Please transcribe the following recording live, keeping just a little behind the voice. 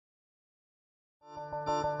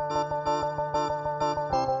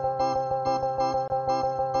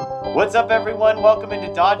What's up, everyone? Welcome into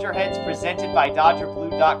DodgerHeads, presented by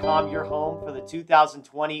DodgerBlue.com, your home for the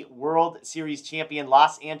 2020 World Series champion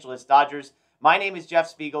Los Angeles Dodgers. My name is Jeff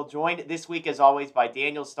Spiegel, joined this week, as always, by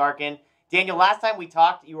Daniel Starkand. Daniel, last time we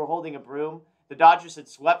talked, you were holding a broom. The Dodgers had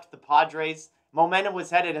swept the Padres. Momentum was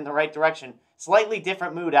headed in the right direction. Slightly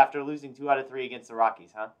different mood after losing 2 out of 3 against the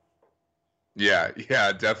Rockies, huh? Yeah,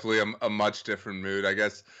 definitely a much different mood. I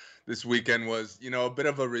guess this weekend was, a bit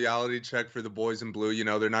of a reality check for the boys in blue.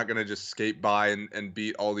 They're not going to just skate by and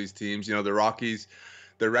beat all these teams. The Rockies,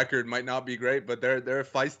 their record might not be great, but they're a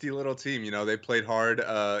feisty little team. They played hard,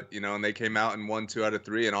 and they came out and won 2 out of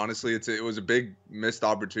 3. And honestly, it was a big missed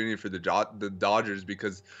opportunity for the Dodgers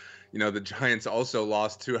because, the Giants also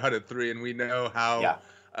lost 2 out of 3, and we know how. Yeah.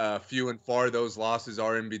 Few and far those losses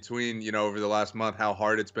are in between, over the last month, how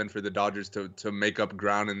hard it's been for the Dodgers to make up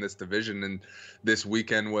ground in this division. And this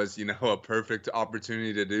weekend was, a perfect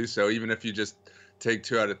opportunity to do so. Even if you just take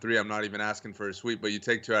 2 out of 3, I'm not even asking for a sweep, but you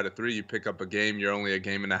take 2 out of 3, you pick up a game, you're only a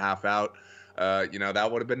game and a half out. That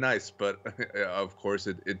would have been nice. But of course,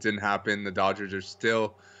 it didn't happen. The Dodgers are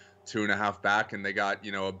still 2.5 back, and they got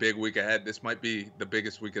a big week ahead. This might be the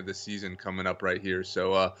biggest week of the season coming up right here,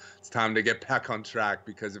 so it's time to get back on track,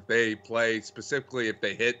 because if they play, specifically if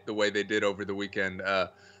they hit the way they did over the weekend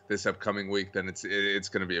this upcoming week, then it's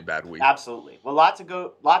going to be a bad week. Absolutely. Well,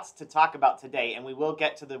 lots to talk about today, and we will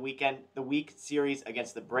get to the week series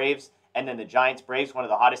against the Braves and then the Giants. Braves, one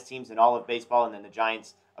of the hottest teams in all of baseball, and then the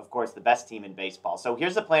Giants, of course, the best team in baseball. So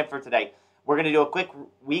here's the plan for today. We're going to do a quick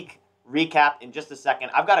week recap in just a second.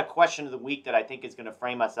 I've got a question of the week that I think is going to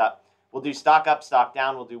frame us up. We'll do stock up, stock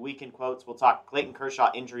down. We'll do weekend quotes. We'll talk Clayton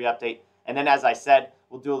Kershaw injury update. And then, as I said,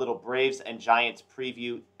 we'll do a little Braves and Giants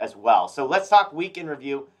preview as well. So let's talk weekend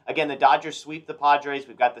review. Again, the Dodgers sweep the Padres.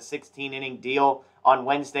 We've got the 16-inning deal on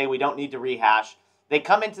Wednesday. We don't need to rehash. They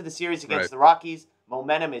come into the series against the Rockies.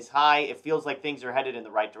 Momentum is high. It feels like things are headed in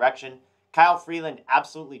the right direction. Kyle Freeland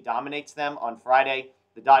absolutely dominates them on Friday.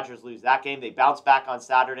 The Dodgers lose that game. They bounce back on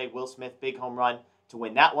Saturday. Will Smith, big home run to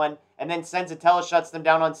win that one. And then Senzatella shuts them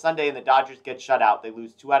down on Sunday, and the Dodgers get shut out. They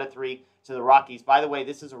lose 2 out of 3 to the Rockies. By the way,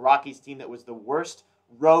 this is a Rockies team that was the worst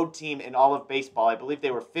road team in all of baseball. I believe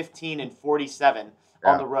they were 15-47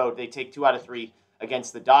 on the road. They take 2 out of 3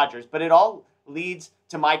 against the Dodgers. But it all leads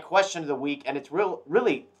to my question of the week, and it's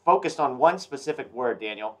really focused on one specific word,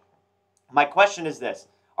 Daniel. My question is this.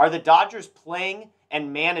 Are the Dodgers playing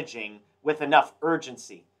and managing with enough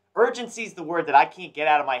urgency? Urgency is the word that I can't get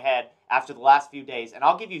out of my head after the last few days, and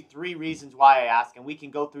I'll give you 3 reasons why I ask, and we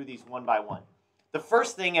can go through these one by one. The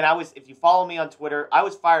first thing, and if you follow me on Twitter, I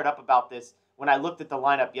was fired up about this when I looked at the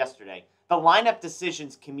lineup yesterday. The lineup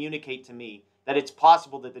decisions communicate to me that it's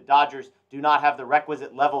possible that the Dodgers do not have the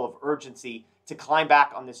requisite level of urgency to climb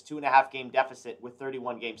back on this 2.5 game deficit with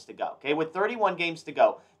 31 games to go. Okay, with 31 games to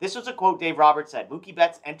go. This was a quote Dave Roberts said. Mookie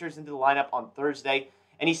Betts enters into the lineup on Thursday,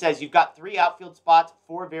 and he says, you've got 3 outfield spots,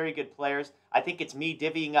 4 very good players. I think it's me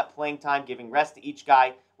divvying up playing time, giving rest to each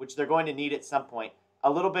guy, which they're going to need at some point.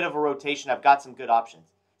 A little bit of a rotation. I've got some good options.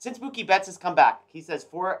 Since Mookie Betts has come back, he says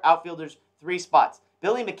 4 outfielders, 3 spots.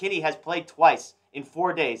 Billy McKinney has played twice in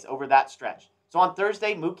 4 days over that stretch. So on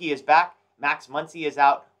Thursday, Mookie is back. Max Muncy is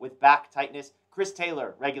out with back tightness. Chris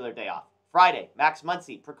Taylor, regular day off. Friday, Max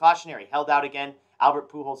Muncy, precautionary, held out again.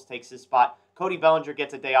 Albert Pujols takes his spot. Cody Bellinger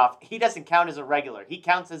gets a day off. He doesn't count as a regular. He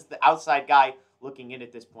counts as the outside guy looking in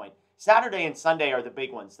at this point. Saturday and Sunday are the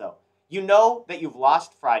big ones, though. You know that you've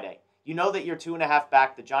lost Friday. You know that you're 2.5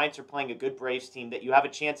 back. The Giants are playing a good Braves team, that you have a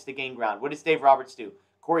chance to gain ground. What does Dave Roberts do?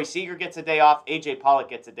 Corey Seager gets a day off. A.J. Pollock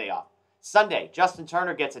gets a day off. Sunday, Justin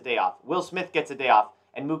Turner gets a day off. Will Smith gets a day off.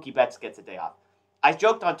 And Mookie Betts gets a day off. I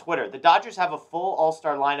joked on Twitter, the Dodgers have a full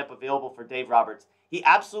all-star lineup available for Dave Roberts. He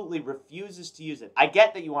absolutely refuses to use it. I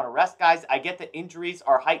get that you want to rest guys. I get that injuries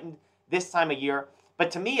are heightened this time of year.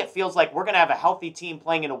 But to me, it feels like we're going to have a healthy team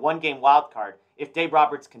playing in a one-game wild card if Dave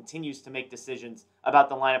Roberts continues to make decisions about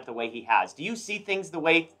the lineup the way he has. Do you see things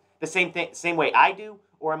the same way I do,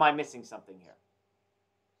 or am I missing something here?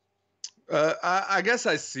 I guess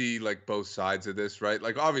I see like both sides of this, right?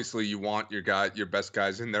 Like obviously you want your best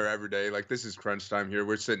guys in there every day. Like this is crunch time here.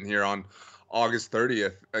 We're sitting here on August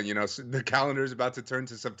 30th. So the calendar is about to turn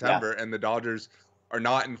to September, and the Dodgers are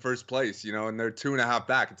not in first place, and they're 2.5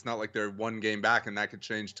 back. It's not like they're 1 game back, and that could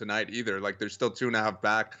change tonight either. Like they're still 2.5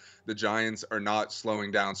 back. The Giants are not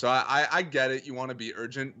slowing down. So I get it. You want to be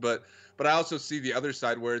urgent, but I also see the other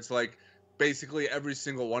side where it's like, basically every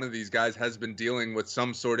single one of these guys has been dealing with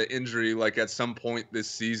some sort of injury, like at some point this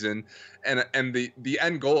season, and the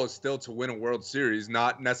end goal is still to win a World Series,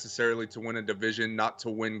 not necessarily to win a division, not to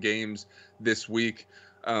win games this week,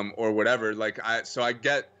 or whatever.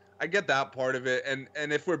 I I get that part of it. And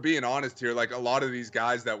if we're being honest here, like a lot of these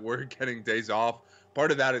guys that were getting days off,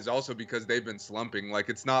 part of that is also because they've been slumping. Like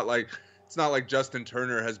it's not like Justin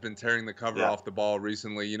Turner has been tearing the cover Yeah, off the ball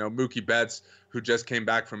recently. Mookie Betts, who just came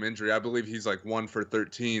back from injury, I believe he's like 1 for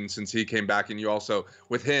 13 since he came back. And you also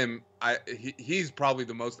with him, he's probably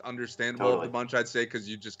the most understandable of the totally. bunch, I'd say, because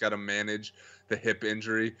you just got to manage the hip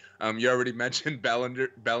injury. You already mentioned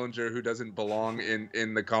Bellinger, who doesn't belong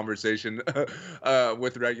in the conversation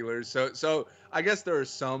with regulars. So I guess there are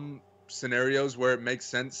some scenarios where it makes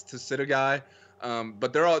sense to sit a guy.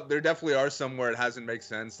 But there definitely are some where it hasn't made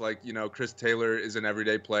sense. Like, Chris Taylor is an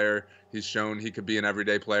everyday player. He's shown he could be an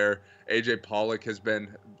everyday player. AJ Pollock has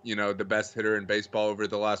been, the best hitter in baseball over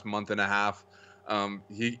the last month and a half.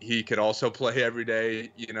 He could also play every day.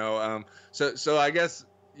 So I guess,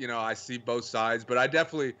 I see both sides, but I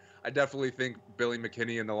definitely think Billy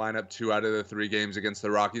McKinney in the lineup 2 out of the 3 games against the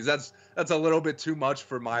Rockies. That's a little bit too much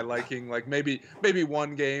for my liking. Like maybe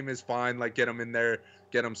one game is fine. Like get him in there,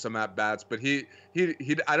 get him some at bats. But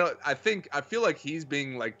I feel like he's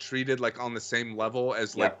being like treated like on the same level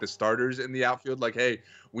as like Yep. the starters in the outfield. Like, hey,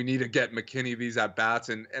 we need to get McKinney these at bats,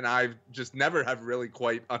 and I just never have really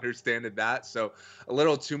quite understood that. So a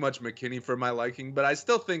little too much McKinney for my liking. But I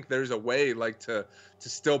still think there's a way like to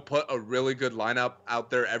still put a really good lineup out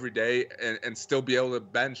there every day and still be able to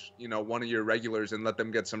bench, one of your regulars and let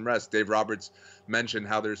them get some rest. Dave Roberts mentioned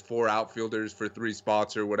how there's 4 outfielders for 3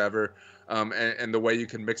 spots or whatever. And the way you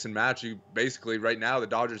can mix and match, you basically right now the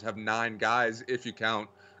Dodgers have 9 guys if you count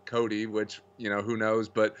Cody, which, who knows,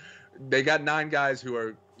 but they got 9 guys who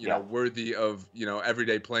are, Yeah. worthy of,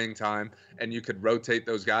 everyday playing time, and you could rotate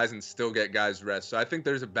those guys and still get guys rest. So I think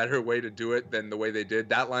there's a better way to do it than the way they did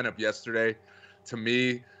that lineup yesterday. To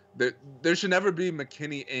me, there should never be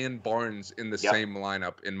McKinney and Barnes in the Yep. same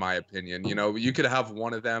lineup, in my opinion. You could have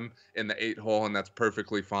one of them in the 8 hole, and that's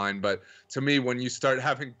perfectly fine. But to me, when you start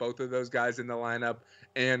having both of those guys in the lineup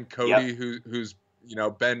and Yep. Cody, who's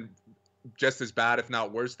been just as bad, if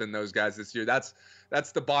not worse, than those guys this year, that's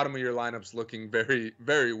the bottom of your lineups looking very,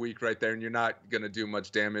 very weak right there, and you're not going to do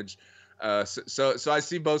much damage. So I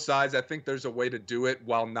see both sides. I think there's a way to do it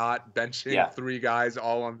while not benching Yeah. 3 guys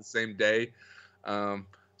all on the same day. Um,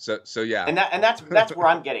 so yeah. And that's where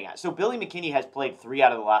I'm getting at. So Billy McKinney has played 3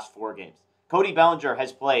 out of the last 4 games. Cody Bellinger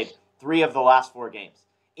has played 3 of the last 4 games.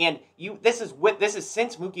 And this is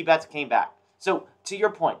since Mookie Betts came back. So to your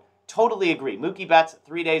point, totally agree. Mookie Betts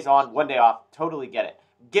 3 days on, 1 day off, totally get it.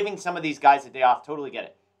 Giving some of these guys a day off, totally get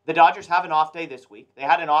it. The Dodgers have an off day this week. They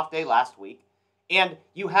had an off day last week. And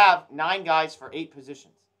you have 9 guys for 8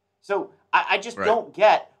 positions. So I just Right. don't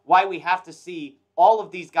get why we have to see all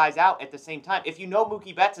of these guys out at the same time. If you know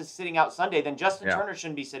Mookie Betts is sitting out Sunday, then Justin Yeah. Turner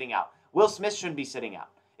shouldn't be sitting out. Will Smith shouldn't be sitting out.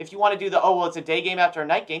 If you want to do it's a day game after a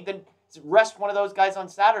night game, then rest one of those guys on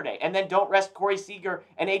Saturday. And then don't rest Corey Seager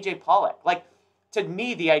and AJ Pollock. Like, to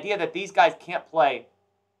me, the idea that these guys can't play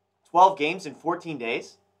 12 games in 14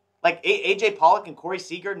 days, like AJ Pollock and Corey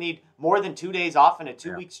Seager need more than 2 days off in a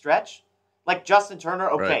 2-week stretch. Like Justin Turner,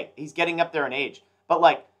 okay, Right. he's getting up there in age. But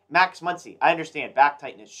like Max Muncy, I understand back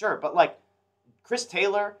tightness, sure. But like Chris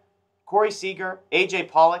Taylor, Corey Seager, AJ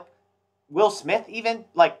Pollock, Will Smith, even,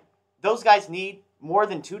 like, those guys need more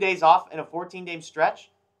than 2 days off in a 14-game stretch.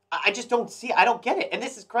 I just don't see. I don't get it. And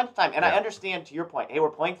this is crunch time. And I Yeah. understand, to your point, hey, we're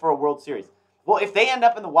playing for a World Series. Well, if they end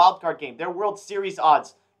up in the wild card game, their World Series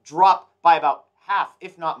odds drop by about half,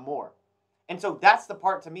 if not more. And so that's the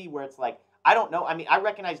part to me where it's like, I don't know. I mean, I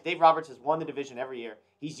recognize Dave Roberts has won the division every year.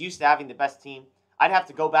 He's used to having the best team. I'd have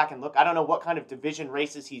to go back and look. I don't know what kind of division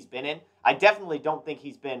races he's been in. I definitely don't think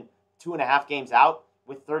he's been 2.5 games out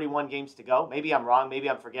with 31 games to go. Maybe I'm wrong. Maybe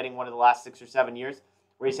I'm forgetting one of the last 6 or 7 years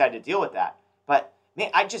where he's had to deal with that. But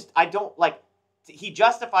man, I don't like. He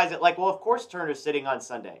justifies it like, well, of course Turner's sitting on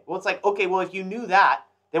Sunday. Well, it's like, okay, well, if you knew that,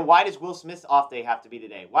 then why does Will Smith's off day have to be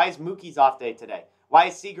today? Why is Mookie's off day today? Why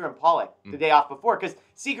is Seager and Pollock the day off before? Because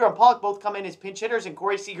Seager and Pollock both come in as pinch hitters, and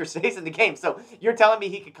Corey Seager stays in the game. So you're telling me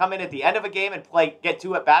he could come in at the end of a game and get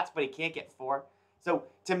 2 at bats, but he can't get 4? So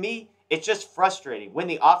to me, it's just frustrating when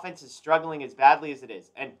the offense is struggling as badly as it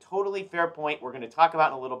is. And totally fair point. We're going to talk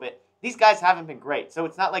about in a little bit. These guys haven't been great. So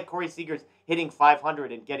it's not like Corey Seager's hitting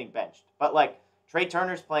 500 and getting benched. But like Trey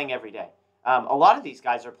Turner's playing every day. A lot of these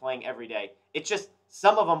guys are playing every day. It's just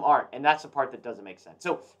some of them aren't, and that's the part that doesn't make sense.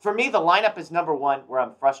 So for me, the lineup is number one, where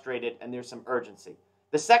I'm frustrated and there's some urgency.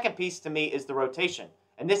 The second piece to me is the rotation,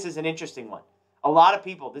 and this is an interesting one. A lot of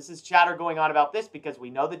people, this is chatter going on about this because we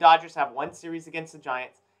know the Dodgers have one series against the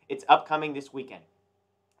Giants. It's upcoming this weekend.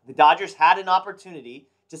 The Dodgers had an opportunity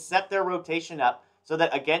to set their rotation up so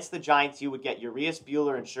that against the Giants you would get Urias,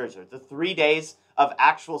 Buehler, and Scherzer. The 3 days of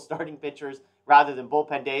actual starting pitchers rather than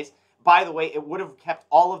bullpen days. By the way, it would have kept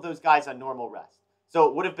all of those guys on normal rest. So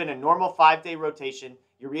it would have been a normal 5-day rotation.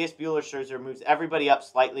 Urias, Buehler, Scherzer moves everybody up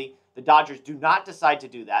slightly. The Dodgers do not decide to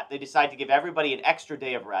do that. They decide to give everybody an extra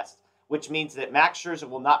day of rest, which means that Max Scherzer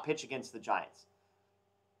will not pitch against the Giants.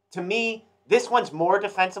 To me, this one's more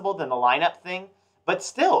defensible than the lineup thing, but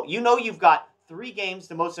still, you've got 3 games,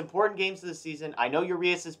 the most important games of the season. I know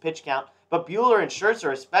Urias' pitch count, but Buehler and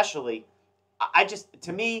Scherzer especially,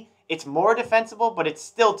 to me, it's more defensible, but it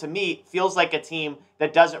still, to me, feels like a team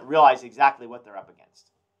that doesn't realize exactly what they're up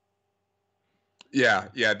against.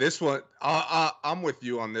 Yeah. This one, I'm with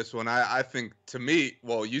you on this one. I think, to me,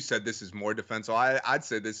 well, you said this is more defensible. I'd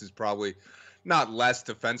say this is probably not less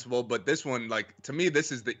defensible, but this one, like, to me,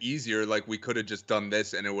 this is the easier. Like, we could have just done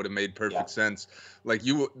this and it would have made perfect sense. Like,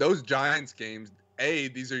 those Giants games,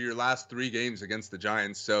 these are your last 3 games against the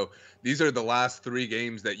Giants. So these are the last 3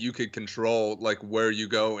 games that you could control, like, where you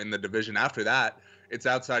go in the division. After that, it's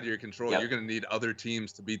outside of your control. You're going to need other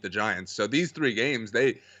teams to beat the Giants. So these 3 games,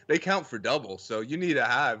 they count for double. So you need to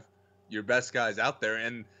have your best guys out there.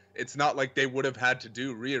 And it's not like they would have had to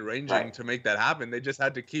do rearranging to make that happen. They just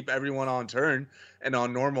had to keep everyone on turn and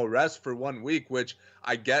on normal rest for 1 week, which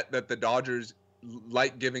I get that the Dodgers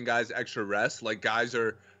like giving guys extra rest. Like, guys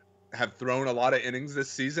have thrown a lot of innings this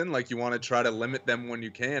season. Like, you want to try to limit them when you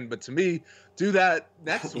can. But to me, do that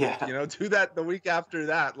next week, do that the week after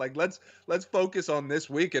that. Like, let's focus on this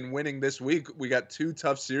week and winning this week. We got 2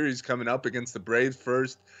 tough series coming up against the Braves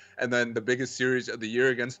first, and then the biggest series of the year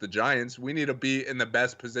against the Giants. We need to be in the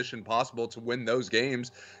best position possible to win those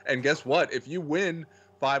games. And guess what? If you win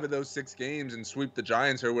 5 of those 6 games and sweep the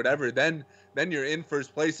Giants or whatever, then you're in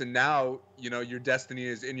first place, and now, your destiny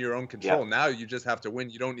is in your own control. Now you just have to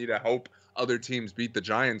win. You don't need to hope other teams beat the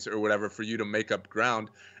Giants or whatever for you to make up ground.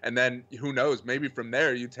 And then who knows, maybe from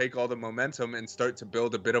there you take all the momentum and start to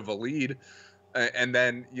build a bit of a lead. And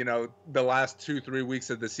then, the last 2-3 weeks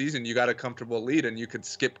of the season, you got a comfortable lead and you could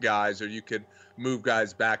skip guys or you could move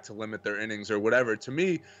guys back to limit their innings or whatever. To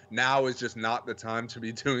me, now is just not the time to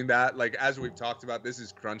be doing that. Like, as we've talked about, this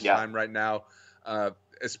is crunch time right now,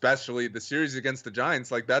 especially the series against the Giants.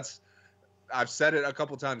 Like, I've said it a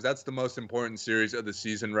couple times. That's the most important series of the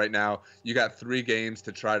season right now. You got 3 games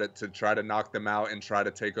to try to knock them out and try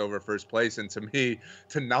to take over first place. And to me,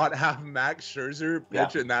 to not have Max Scherzer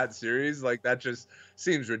pitch in that series, like, that just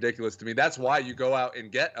seems ridiculous to me. That's why you go out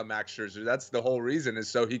and get a Max Scherzer. That's the whole reason, is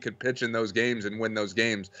so he could pitch in those games and win those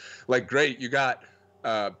games. Like, great, you got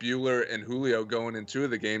Buehler and Julio going in 2 of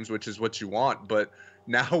the games, which is what you want. But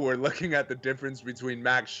now we're looking at the difference between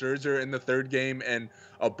Max Scherzer in the 3rd game and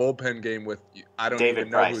a bullpen game with, I don't even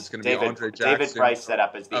know who it's going to be. Andre Jackson. David Price set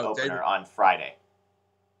up as the opener on Friday.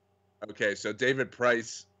 Okay, so David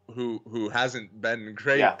Price, who hasn't been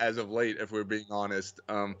great as of late, if we're being honest.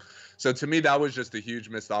 So to me, that was just a huge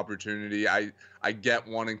missed opportunity. I get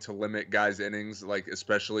wanting to limit guys' innings, like,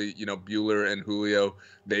 especially, Buehler and Julio.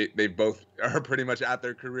 They both are pretty much at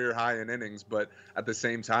their career high in innings, but at the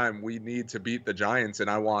same time, we need to beat the Giants,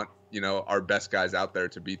 and I want, our best guys out there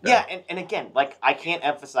to beat them. Yeah, and again, like, I can't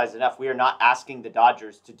emphasize enough, we are not asking the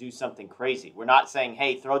Dodgers to do something crazy. We're not saying,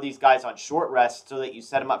 hey, throw these guys on short rest so that you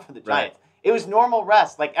set them up for the Giants. It was normal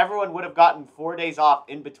rest. Like, everyone would have gotten 4 days off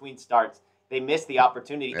in between starts. They missed the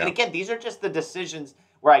opportunity. And again, these are just the decisions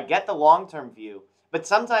where I get the long-term view, but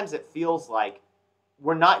sometimes it feels like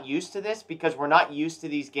we're not used to this because we're not used to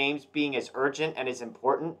these games being as urgent and as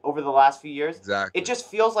important over the last few years. Exactly. It just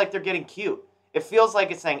feels like they're getting cute. It feels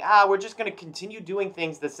like it's saying, we're just going to continue doing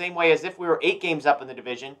things the same way as if we were 8 games up in the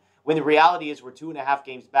division, when the reality is we're 2.5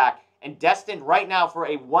 games back and destined right now for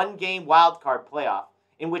a 1-game wild card playoff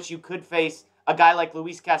in which you could face a guy like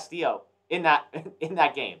Luis Castillo in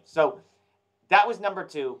that game. So that was number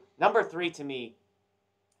 2. Number 3, to me,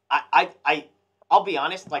 I'll be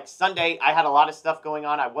honest, like, Sunday, I had a lot of stuff going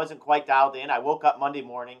on. I wasn't quite dialed in. I woke up Monday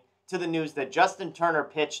morning to the news that Justin Turner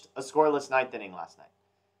pitched a scoreless 9th inning last night.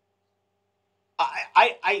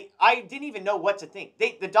 I didn't even know what to think.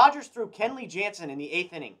 The Dodgers threw Kenley Jansen in the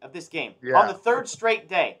 8th inning of this game on the 3rd straight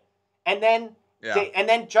day. And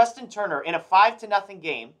then Justin Turner in a 5-0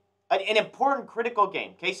 game, an important critical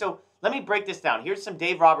game. Okay, so let me break this down. Here's some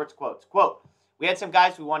Dave Roberts quotes. Quote, "We had some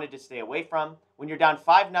guys we wanted to stay away from. When you're down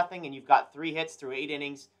 5-0 and you've got 3 hits through 8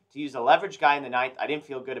 innings, to use a leverage guy in the 9th, I didn't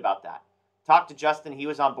feel good about that. Talked to Justin. He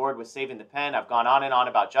was on board with saving the pen. I've gone on and on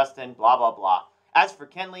about Justin, blah, blah, blah. As for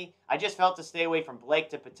Kenley, I just felt to stay away from Blake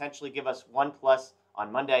to potentially give us 1+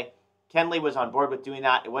 on Monday. Kenley was on board with doing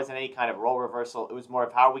that. It wasn't any kind of role reversal. It was more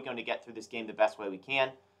of how are we going to get through this game the best way we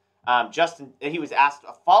can." Justin, he was asked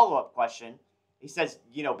a follow-up question. He says,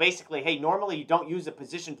 basically, hey, normally you don't use a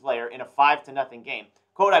position player in a 5-0 game.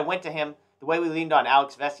 Quote, "I went to him the way we leaned on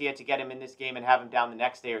Alex Vesia to get him in this game and have him down the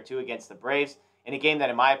next day or two against the Braves, in a game that,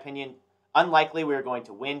 in my opinion, unlikely we were going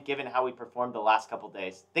to win given how we performed the last couple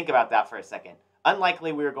days. Think about that for a second.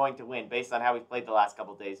 Unlikely we were going to win based on how we played the last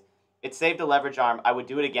couple days. It saved a leverage arm. I would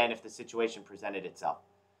do it again if the situation presented itself.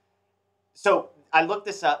 So I looked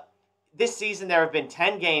this up. This season there have been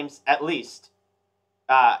 10 games at least.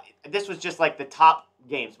 This was just like the top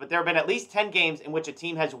games, but there have been at least 10 games in which a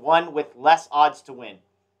team has won with less odds to win,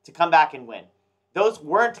 to come back and win. Those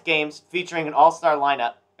weren't games featuring an all-star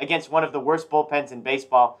lineup against one of the worst bullpens in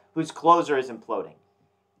baseball whose closer is imploding.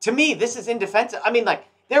 To me, this is indefensive. I mean, like,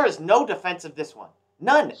 there is no defense of this one.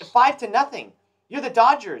 None. 5-0. You're the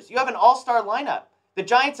Dodgers. You have an all-star lineup. The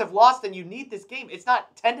Giants have lost and you need this game. It's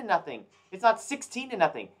not 10-0. It's not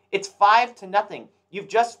 16-0. It's 5-0. You've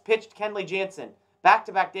just pitched Kenley Jansen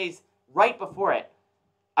back-to-back days right before it.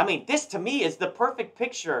 I mean, this to me is the perfect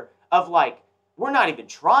picture of, like, we're not even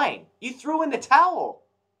trying. You threw in the towel.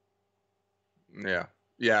 Yeah.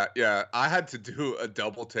 I had to do a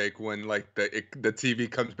double take when, like, the TV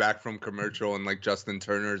comes back from commercial and, like, Justin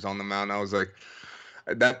Turner's on the mound. I was like,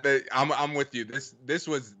 I'm with you. This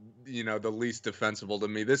was, you know, the least defensible to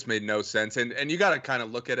me. This made no sense. And you got to kind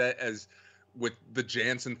of look at it as with the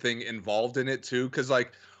Jansen thing involved in it too, because,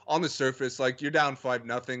 like, on the surface, like, you're down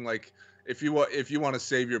 5-0. Like, if you want to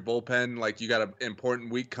save your bullpen, like, you got an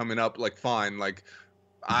important week coming up, like, fine. Like,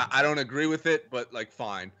 I don't agree with it, but, like,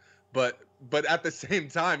 fine. But at the same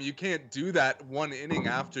time, you can't do that one inning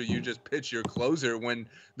after you just pitch your closer when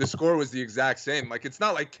the score was the exact same. Like, it's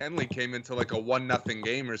not like Kenley came into, like, a 1-0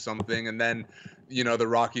 game or something, and then, you know, the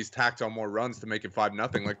Rockies tacked on more runs to make it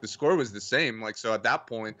 5-0. Like, the score was the same. Like, so at that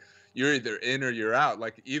point, you're either in or you're out.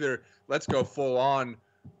 Like, either let's go full on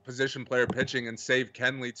position player pitching and save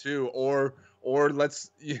Kenley too, or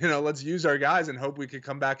let's use our guys and hope we could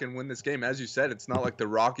come back and win this game. As you said, it's not like the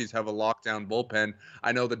Rockies have a lockdown bullpen.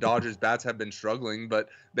 I know the Dodgers bats have been struggling, but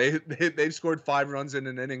they've scored 5 runs in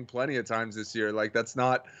an inning plenty of times this year. Like, that's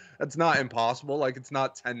not impossible. Like, it's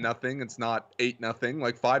not 10-0, it's not 8-0,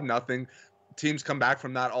 like 5-0. Teams come back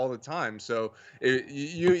from that all the time. So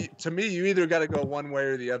to me, you either got to go one way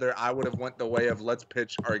or the other. I would have went the way of let's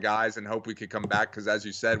pitch our guys and hope we could come back, because as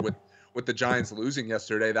you said, with the Giants losing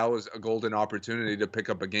yesterday, that was a golden opportunity to pick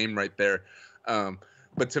up a game right there.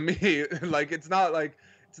 But to me, like, it's not like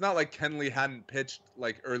Kenley hadn't pitched,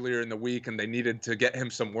 like, earlier in the week and they needed to get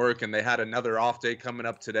him some work and they had another off day coming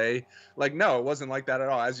up today. Like, no, it wasn't like that at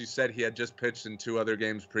all. As you said, he had just pitched in 2 other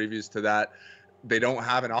games previous to that. They don't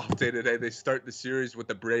have an off day today. They start the series with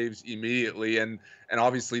the Braves immediately, and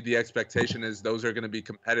obviously the expectation is those are going to be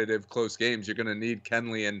competitive, close games. You're going to need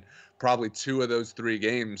Kenley in probably 2 of those 3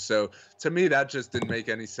 games. So to me, that just didn't make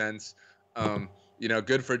any sense. You know,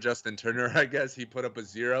 good for Justin Turner, I guess. He put up a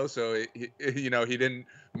 0, so he didn't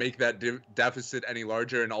make that deficit any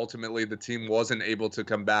larger, and ultimately the team wasn't able to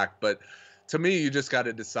come back. But to me, you just got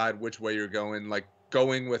to decide which way you're going. Like,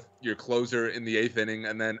 going with your closer in the 8th inning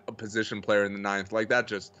and then a position player in the 9th. Like, that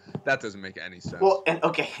doesn't make any sense. Well, and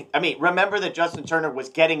okay, I mean, remember that Justin Turner was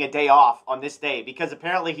getting a day off on this day because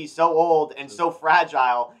apparently he's so old and so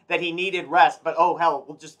fragile that he needed rest, but oh hell,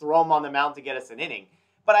 we'll just throw him on the mound to get us an inning.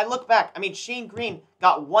 But I look back, I mean, Shane Green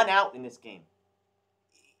got 1 out in this game.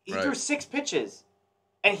 He threw 6 pitches,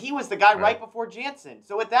 and he was the guy right before Jansen.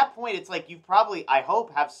 So at that point, it's like you probably, I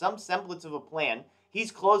hope, have some semblance of a plan. He's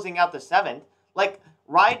closing out the 7th. Like,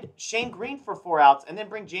 ride Shane Green for 4 outs and then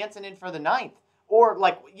bring Jansen in for the 9th. Or,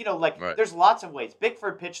 there's lots of ways.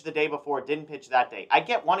 Bickford pitched the day before, didn't pitch that day. I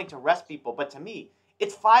get wanting to rest people, but to me,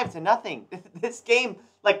 it's 5-0. This game,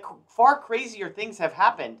 like, far crazier things have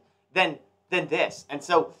happened than this. And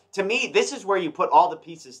so, to me, this is where you put all the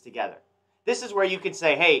pieces together. This is where you could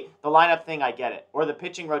say, hey, the lineup thing, I get it. Or the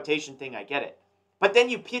pitching rotation thing, I get it. But then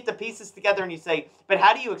you put the pieces together and you say, but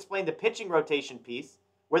how do you explain the pitching rotation piece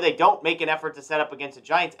where they don't make an effort to set up against the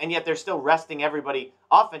Giants, and yet they're still resting everybody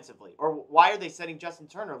offensively? Or why are they setting Justin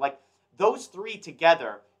Turner? Like, those 3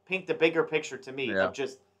 together paint the bigger picture to me of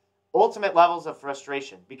just ultimate levels of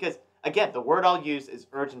frustration. Because, again, the word I'll use is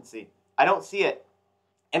urgency. I don't see it.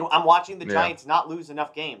 And I'm watching the Giants not lose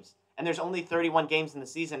enough games. And there's only 31 games in the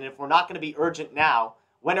season, and if we're not going to be urgent now,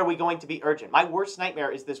 when are we going to be urgent? My worst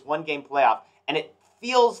nightmare is this 1-game playoff, and it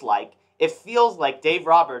feels like Dave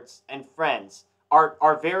Roberts and friends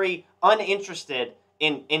are very uninterested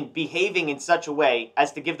in behaving in such a way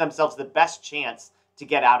as to give themselves the best chance to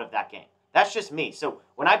get out of that game. That's just me. So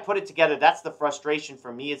when I put it together, that's the frustration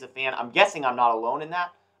for me as a fan. I'm guessing I'm not alone in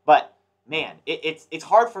that, but man, it's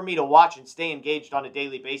hard for me to watch and stay engaged on a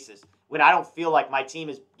daily basis when I don't feel like my team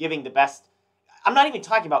is giving the best. I'm not even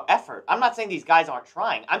talking about effort. I'm not saying these guys aren't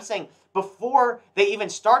trying. I'm saying before they even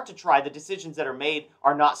start to try, the decisions that are made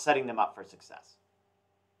are not setting them up for success.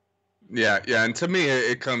 Yeah, yeah, and to me,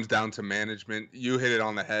 it comes down to management. You hit it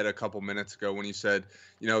on the head a couple minutes ago when you said,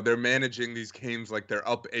 they're managing these games like they're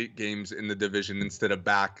up 8 games in the division instead of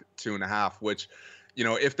back 2.5. Which,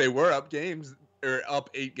 if they were up games or up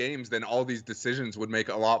 8 games, then all these decisions would make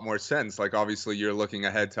a lot more sense. Like obviously, you're looking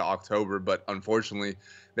ahead to October, but unfortunately,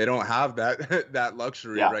 they don't have that that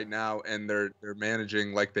luxury Yeah. right now, and they're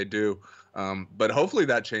managing like they do. But hopefully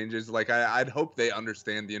that changes. Like I'd hope they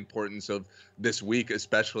understand the importance of this week,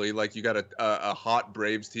 especially. Like you got a hot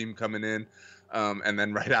Braves team coming in, and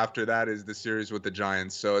then right after that is the series with the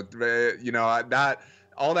Giants. So that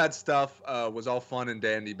all that stuff was all fun and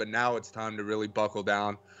dandy, but now it's time to really buckle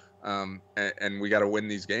down, and we got to win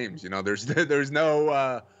these games. There's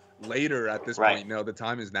no later at this Right. point. The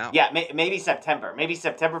time is now. Yeah, maybe September. Maybe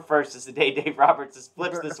September 1st is the day Dave Roberts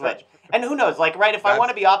flips the switch. And who knows? Like, right, if I want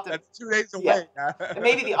to be optimistic. That's 2 days away. Yeah. And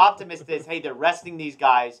maybe the optimist is, hey, they're resting these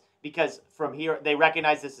guys because from here they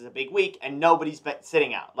recognize this is a big week and nobody's been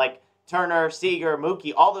sitting out. Like Turner, Seager,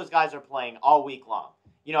 Mookie, all those guys are playing all week long.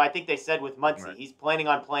 I think they said with Muncy, Right. he's planning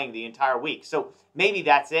on playing the entire week. So maybe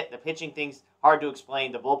that's it. The pitching thing's hard to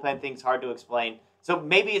explain. The bullpen thing's hard to explain. So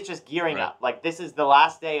maybe it's just gearing Right. up. Like this is the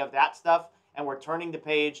last day of that stuff. And we're turning the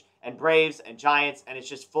page, and Braves and Giants, and it's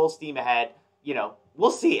just full steam ahead.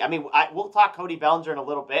 We'll see. I mean, we'll talk Cody Bellinger in a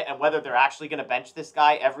little bit and whether they're actually going to bench this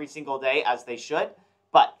guy every single day as they should,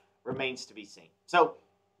 but remains to be seen. So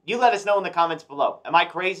you let us know in the comments below. Am I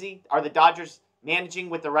crazy? Are the Dodgers managing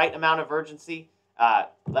with the right amount of urgency?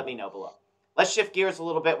 Let me know below. Let's shift gears a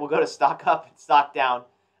little bit. We'll go to stock up and stock down.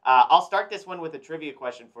 I'll start this one with a trivia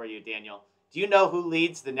question for you, Daniel. Do you know who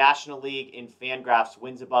leads the National League in Fangraphs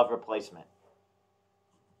wins above replacement?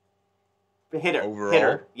 Overall?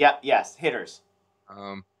 Hitter. Yep, yes, hitters.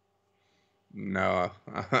 No,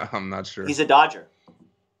 I'm not sure. He's a Dodger.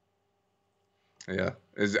 Yeah.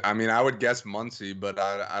 I would guess Muncy, but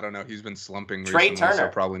I don't know. He's been slumping Trey recently, Turner. so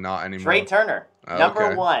probably not anymore. Trey Turner, Oh, number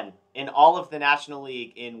okay. 1 in all of the National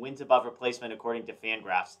League in wins above replacement according to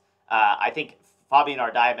Fangraphs. I think Fabian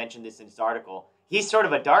Ardaya mentioned this in his article. He's sort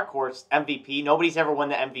of a dark horse MVP. Nobody's ever won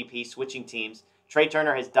the MVP switching teams. Trey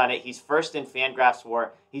Turner has done it. He's first in Fangraphs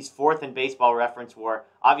WAR. He's fourth in Baseball Reference WAR.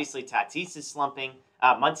 Obviously, Tatis is slumping.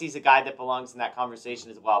 Muncy's a guy that belongs in that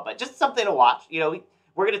conversation as well. But just something to watch.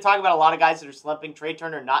 We're going to talk about a lot of guys that are slumping. Trey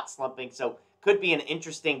Turner not slumping. So could be an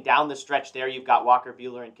interesting down the stretch there. You've got Walker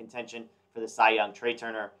Buehler in contention for the Cy Young. Trey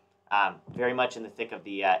Turner very much in the thick of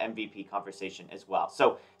the MVP conversation as well.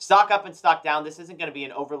 So stock up and stock down. This isn't going to be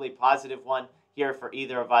an overly positive one here for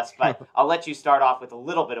either of us. But I'll let you start off with a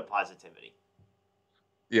little bit of positivity.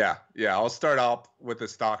 Yeah. I'll start off with the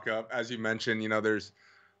stock up. As you mentioned, there's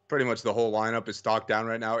pretty much the whole lineup is stock down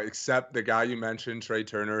right now, except the guy you mentioned, Trey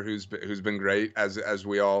Turner, who's been great as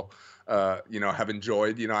we all have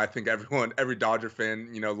enjoyed. I think every Dodger fan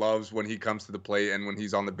loves when he comes to the plate and when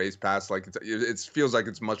he's on the base pass. Like it feels like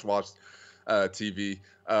it's much watched TV.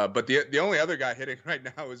 But the only other guy hitting right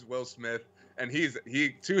now is Will Smith. And he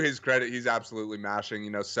to his credit, he's absolutely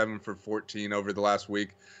mashing, 7 for 14 over the last week,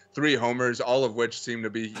 3 homers, all of which seem to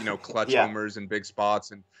be, clutch homers in big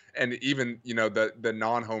spots. And even, the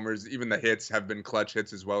non-homers, even the hits have been clutch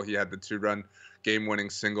hits as well. He had the 2-run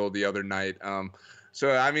game-winning single the other night.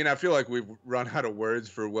 So, I feel like we've run out of words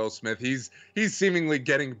for Will Smith. He's seemingly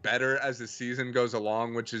getting better as the season goes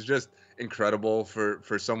along, which is just incredible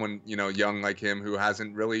for someone, young like him who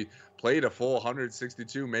hasn't really played a full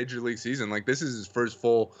 162 major league season. Like this is his first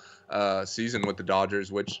full season with the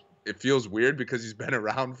Dodgers, which it feels weird because he's been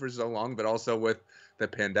around for so long, but also with the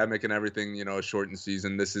pandemic and everything, a shortened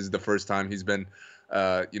season. This is the first time he's been,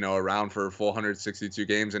 around for a full 162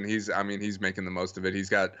 games. And he's making the most of it. He's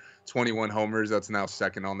got 21 homers. That's now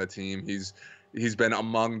second on the team. He's been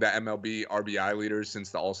among the MLB RBI leaders since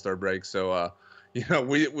the All-Star break. So,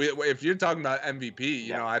 we if you're talking about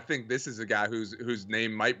MVP, I think this is a guy whose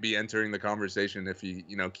name might be entering the conversation if he,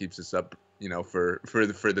 keeps us up, for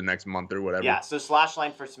the next month or whatever. Yeah. So slash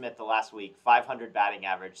line for Smith the last week, 500 batting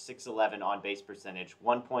average, 611 on base percentage,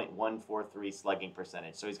 1.143 slugging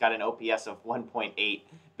percentage. So he's got an OPS of 1.8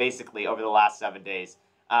 basically over the last 7 days.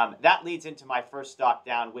 That leads into my first stock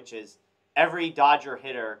down, which is every Dodger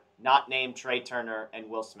hitter not named Trey Turner and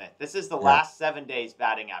Will Smith. This is the last 7 days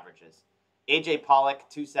batting averages. A.J. Pollock,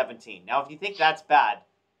 217. Now, if you think that's bad,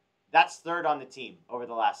 that's third on the team over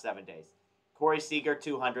the last 7 days. Corey Seager,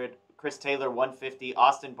 200. Chris Taylor, 150.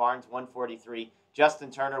 Austin Barnes, 143. Justin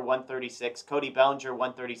Turner, 136. Cody Bellinger,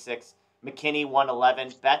 136. McKinney,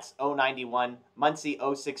 111. Betts, 091.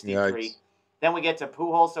 Muncy, 063. Then we get to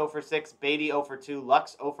Pujols 0 for 6, Beatty 0 for 2,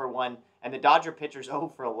 Lux 0 for 1, and the Dodger pitchers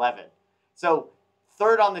 0 for 11. So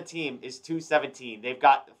third on the team is 217. They've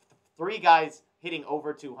got 3 guys hitting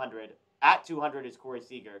over 200. At 200 is Corey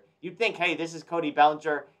Seager. You'd think, hey, this is Cody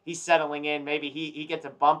Bellinger. He's settling in. Maybe he gets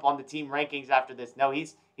a bump on the team rankings after this. No,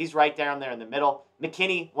 he's right down there in the middle.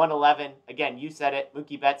 McKinney, 111. Again, you said it.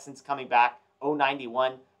 Mookie Betts since coming back,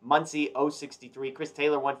 091. Muncy, 063. Chris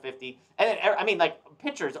Taylor, 150. And then, I mean, like,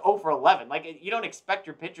 pitchers, 0 for 11. Like, you don't expect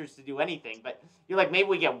your pitchers to do anything, but you're like, maybe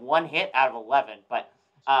we get 1 hit out of 11. But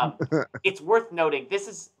it's worth noting, this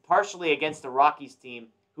is partially against the Rockies team,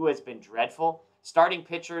 who has been dreadful. Starting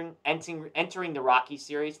pitcher entering the Rockies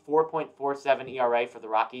series, 4.47 ERA for the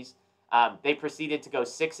Rockies. They proceeded to go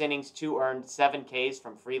 6 innings, 2 earned, 7 Ks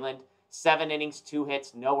from Freeland. 7 innings, 2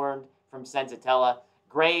 hits, no earned from Senzatella.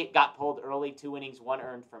 Gray got pulled early, 2 innings, 1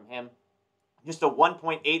 earned from him. Just a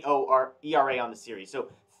 1.80 ERA on the series, so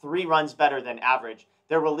 3 runs better than average.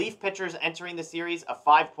 Their relief pitchers entering the series, a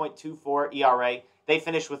 5.24 ERA. They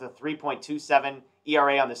finished with a 3.27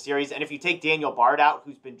 ERA on the series. And if you take Daniel Bard out,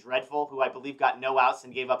 who's been dreadful, who I believe got no outs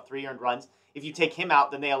and gave up 3 earned runs, if you take him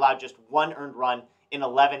out, then they allowed just 1 earned run in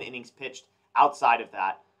 11 innings pitched outside of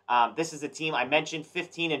that. This is a team I mentioned,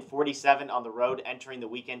 15 and 47 on the road entering the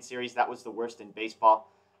weekend series. That was the worst in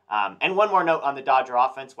baseball. And one more note on the Dodger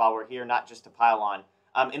offense while we're here, not just to pile on.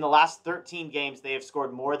 In the last 13 games, they have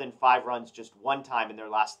scored more than 5 runs just 1 time in their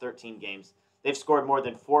last 13 games. They've scored more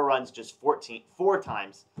than 4 runs just 4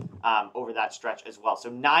 times over that stretch as well. So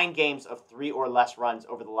 9 games of 3 or less runs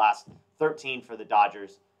over the last 13 for the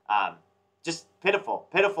Dodgers. Just pitiful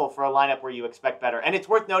for a lineup where you expect better. And it's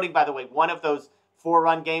worth noting, by the way, one of those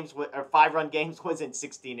 4-run games or 5-run games was in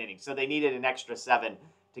 16 innings. So they needed an extra 7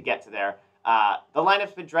 to get to there. The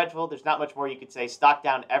lineup's been dreadful. There's not much more you could say. Stock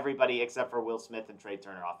down everybody except for Will Smith and Trey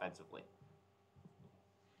Turner offensively.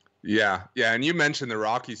 Yeah, and you mentioned the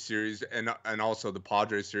Rockies series and also the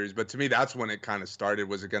Padres series, but to me that's when it kind of started,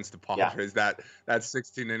 was against the Padres. Yeah. That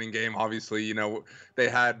 16-inning game, obviously, you know, they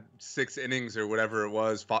had 6 innings or whatever it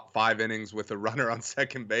was, 5 innings with a runner on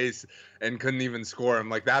second base and couldn't even score him.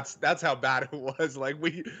 Like that's how bad it was. Like,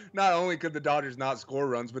 we not only could the Dodgers not score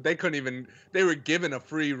runs, but they were given a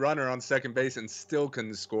free runner on second base and still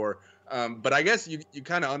couldn't score. But I guess you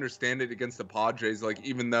kind of understand it against the Padres, like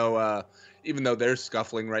even though they're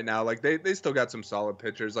scuffling right now, like they still got some solid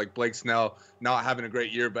pitchers, like Blake Snell not having a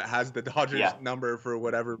great year, but has the Dodgers number for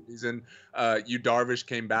whatever reason. Yu Darvish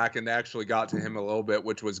came back and they actually got to him a little bit,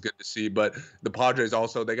 which was good to see. But the Padres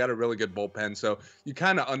also, they got a really good bullpen, so you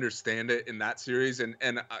kind of understand it in that series. And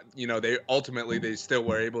you know, they still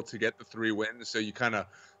were able to get the 3 wins, so you kind of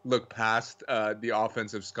look past the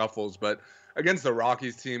offensive scuffles. But against the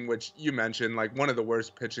Rockies team, which you mentioned, like one of the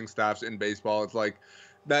worst pitching staffs in baseball, it's like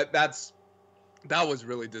that was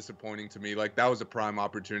really disappointing to me. Like, that was a prime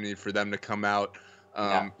opportunity for them to come out,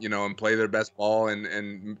 you know, and play their best ball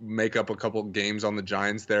and make up a couple games on the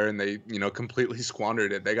Giants there, and they, you know, completely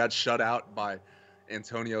squandered it. They got shut out by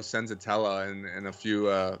Antonio Senzatella and a few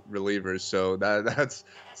relievers, so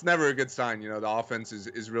it's never a good sign. You know, the offense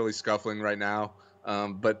is really scuffling right now.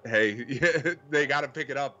 But hey, they got to pick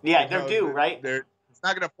it up. Yeah, they're due, right? It's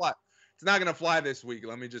not gonna fly. It's not gonna fly this week.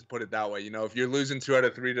 Let me just put it that way. You know, if you're losing 2 out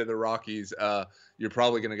of 3 to the Rockies, you're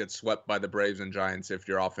probably gonna get swept by the Braves and Giants if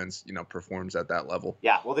your offense, you know, performs at that level.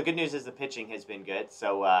 Yeah. Well, the good news is the pitching has been good.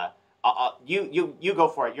 So you go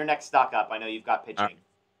for it. Your next stock up. I know you've got pitching.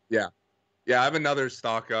 Yeah. I have another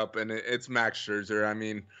stock up, and it's Max Scherzer. I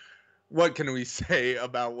mean, what can we say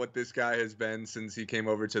about what this guy has been since he came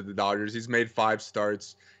over to the Dodgers? He's made 5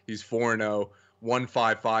 starts. He's 4-0,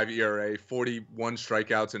 1.55 ERA, 41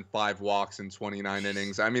 strikeouts and 5 walks in 29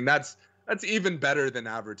 innings. I mean, that's even better than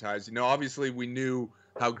advertised. You know, obviously we knew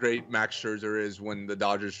how great Max Scherzer is when the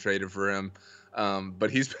Dodgers traded for him. But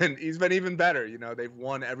he's been even better. You know, they've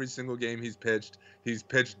won every single game he's pitched. He's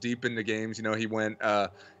pitched deep into games. You know, he went 7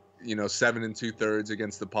 2/3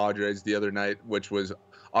 against the Padres the other night, which was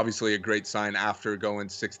obviously a great sign after going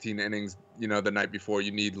 16 innings, you know, the night before.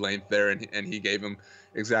 You need length there, and he gave them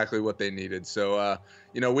exactly what they needed. So,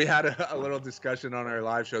 you know, we had a little discussion on our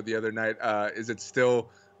live show the other night. Is it still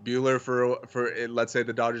Buehler for let's say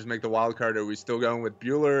the Dodgers make the wild card? Are we still going with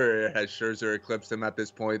Buehler, or has Scherzer eclipsed him at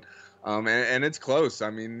this point? And it's close.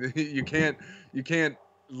 I mean, you can't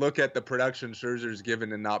look at the production Scherzer's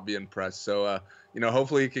given and not be impressed. So, you know,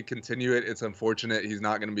 hopefully he could continue it. It's unfortunate he's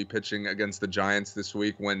not going to be pitching against the Giants this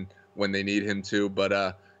week when they need him to,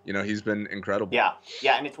 but you know, he's been incredible. Yeah,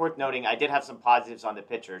 and it's worth noting, I did have some positives on the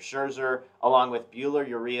pitcher. Scherzer, along with Buehler,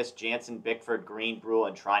 Urias, Jansen, Bickford, Green, Brule,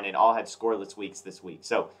 and Treinen, all had scoreless weeks this week.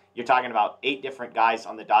 So you're talking about 8 different guys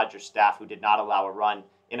on the Dodgers staff who did not allow a run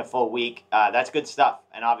in a full week. That's good stuff.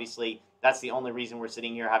 And obviously, that's the only reason we're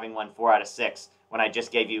sitting here having won 4 out of 6 when I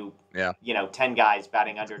just gave you, 10 guys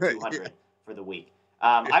batting under 200 for the week.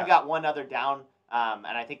 I've got one other down, and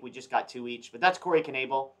I think we just got 2 each, but that's Corey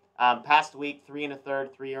Knebel. Past week, 3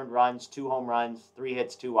 1/3, 3 earned runs, 2 home runs, 3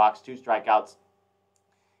 hits, 2 walks, 2 strikeouts.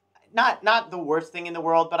 Not the worst thing in the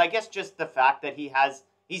world, but I guess just the fact that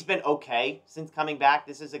he's been okay since coming back.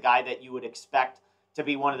 This is a guy that you would expect to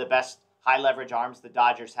be one of the best high leverage arms the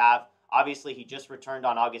Dodgers have. Obviously, he just returned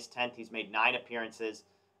on August 10th. He's made 9 appearances.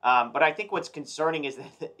 But I think what's concerning is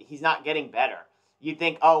that he's not getting better. You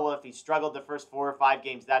think, oh, well, if he struggled the first 4 or 5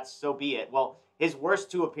 games, that's so be it. Well, his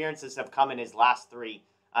worst 2 appearances have come in his last 3.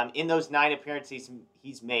 In those 9 appearances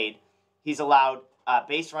he's made, he's allowed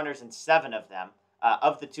base runners in 7 of them.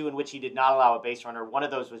 Of the 2 in which he did not allow a base runner, one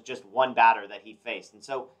of those was just one batter that he faced. And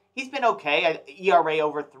so he's been okay. ERA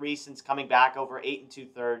over 3 since coming back, over 8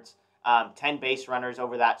 2/3, 10 base runners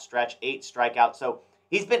over that stretch, 8 strikeouts. So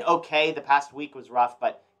he's been okay. The past week was rough,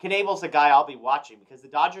 but Knebel's a guy I'll be watching because the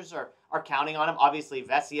Dodgers are counting on him. Obviously,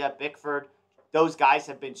 Vesia, Bickford, those guys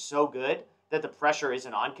have been so good that the pressure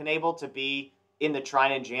isn't on Knebel to be in the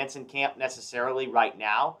Trinan Jansen camp necessarily right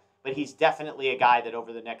now. But he's definitely a guy that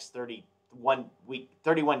over the next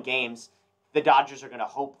 31 games, the Dodgers are going to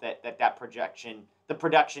hope that the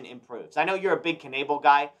production improves. I know you're a big Knebel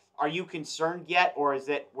guy. Are you concerned yet, or is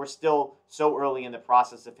it we're still so early in the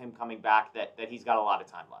process of him coming back that he's got a lot of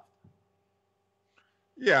time left?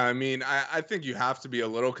 Yeah, I mean, I think you have to be a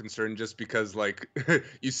little concerned just because, like,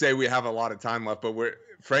 you say we have a lot of time left, but we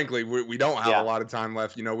don't have a lot of time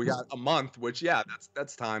left. We got a month, which,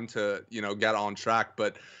 that's time to, get on track.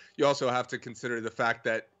 But you also have to consider the fact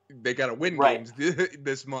that they got to win games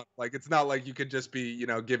this month. Like, it's not like you could just be,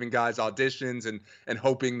 giving guys auditions and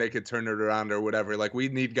hoping they could turn it around or whatever. Like, we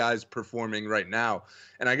need guys performing right now.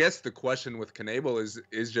 And I guess the question with Knebel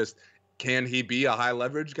is just, can he be a high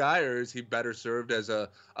leverage guy, or is he better served as a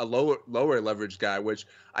lower leverage guy? Which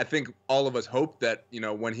I think all of us hoped that,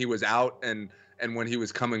 when he was out and when he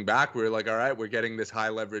was coming back, we were like, all right, we're getting this high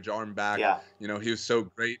leverage arm back. Yeah. He was so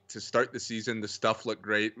great to start the season. The stuff looked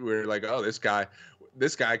great. We were like, oh, this guy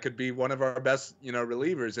could be one of our best,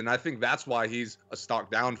 relievers. And I think that's why he's a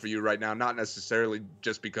stock down for you right now, not necessarily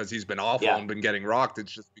just because he's been awful and been getting rocked.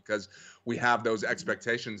 It's just because we have those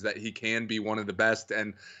expectations that he can be one of the best.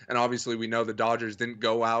 And obviously we know the Dodgers didn't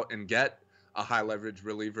go out and get a high leverage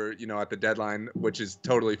reliever, at the deadline, which is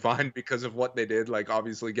totally fine because of what they did. Like,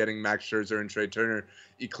 obviously getting Max Scherzer and Trey Turner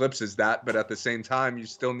eclipses that. But at the same time, you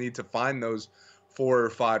still need to find those 4 or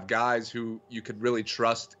 5 guys who you could really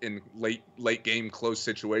trust in late game close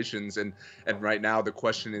situations, and right now the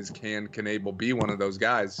question is, can Knebel be one of those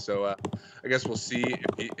guys? So I guess we'll see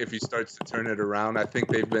if he starts to turn it around. I think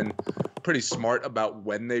they've been pretty smart about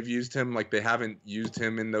when they've used him. Like, they haven't used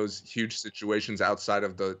him in those huge situations outside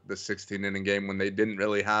of the 16 inning game when they didn't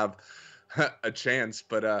really have a chance.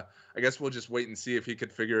 But I guess we'll just wait and see if he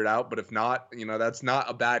could figure it out. But if not, that's not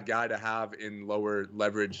a bad guy to have in lower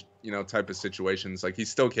leverage, type of situations. Like, he's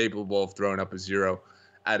still capable of throwing up a 0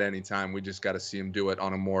 at any time. We just got to see him do it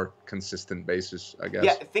on a more consistent basis, I guess.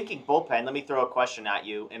 Yeah, thinking bullpen, let me throw a question at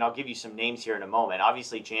you, and I'll give you some names here in a moment.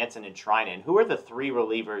 Obviously, Jansen and Trinan. Who are the 3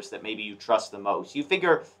 relievers that maybe you trust the most? You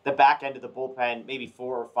figure the back end of the bullpen, maybe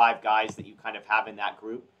 4 or 5 guys that you kind of have in that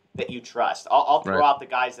group that you trust. I'll throw out the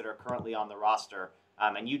guys that are currently on the roster,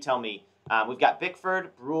 and you tell me. We've got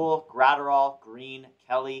Bickford, Brule, Gratterall, Green,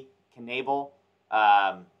 Kelly, Knebel,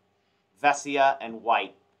 Vesia, and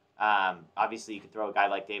White. Obviously, you could throw a guy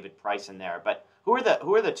like David Price in there, but who are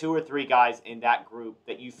the 2 or 3 guys in that group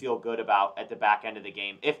that you feel good about at the back end of the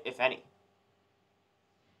game, if any?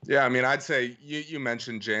 Yeah, I mean, I'd say you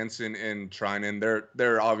mentioned Jansen and Trinan.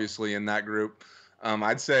 They're obviously in that group.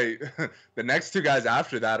 I'd say the next 2 guys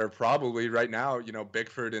after that are probably right now,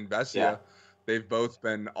 Bickford and Vesia. Yeah. They've both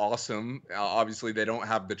been awesome. Obviously, they don't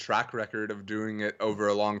have the track record of doing it over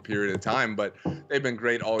a long period of time, but they've been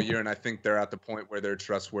great all year, and I think they're at the point where they're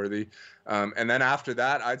trustworthy. And then after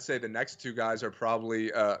that, I'd say the next 2 guys are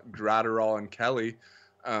probably Gratterall and Kelly.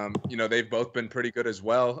 They've both been pretty good as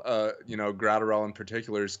well. Gratterall in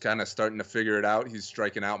particular is kind of starting to figure it out. He's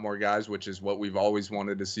striking out more guys, which is what we've always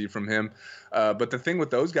wanted to see from him. But the thing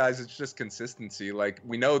with those guys, it's just consistency. Like,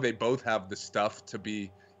 we know they both have the stuff to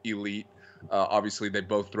be elite. Obviously, they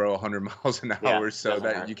both throw 100 miles an hour, so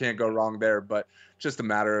that you can't go wrong there. But just a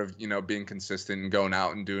matter of, being consistent and going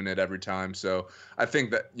out and doing it every time. So I think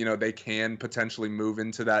that, they can potentially move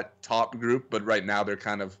into that top group. But right now they're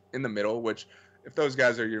kind of in the middle, which if those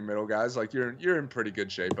guys are your middle guys, like you're in pretty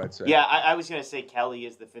good shape, I'd say. Yeah, I was going to say Kelly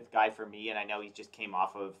is the fifth guy for me, and I know he just came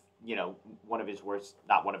off of, one of his worst,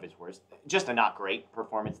 not one of his worst, just a not great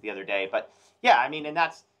performance the other day. But yeah, I mean, and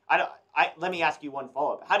that's, let me ask you one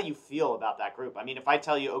follow-up. How do you feel about that group? I mean, if I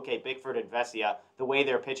tell you, okay, Bickford and Vesia, the way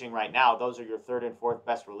they're pitching right now, those are your third and fourth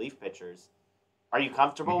best relief pitchers. Are you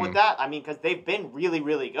comfortable with that? I mean, because they've been really,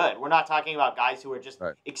 really good. We're not talking about guys who are just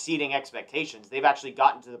Right. exceeding expectations. They've actually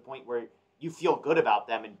gotten to the point where you feel good about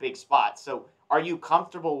them in big spots. So are you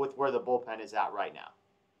comfortable with where the bullpen is at right now?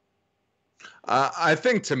 I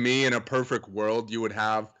think to me, in a perfect world, you would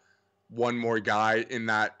have one more guy in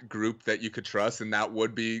that group that you could trust, and that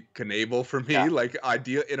would be Knable for me. Yeah. Like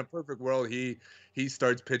ideal in a perfect world, he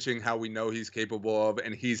starts pitching how we know he's capable of,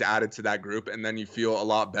 and he's added to that group, and then you feel a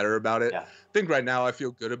lot better about it. Yeah. I think right now I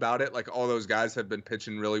feel good about it. Like all those guys have been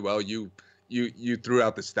pitching really well. You threw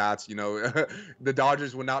out the stats. The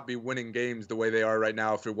Dodgers would not be winning games the way they are right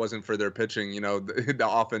now if it wasn't for their pitching. The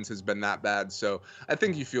offense has been that bad. So I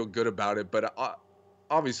think you feel good about it, but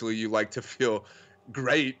obviously you like to feel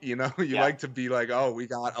great. You like to be like, oh, we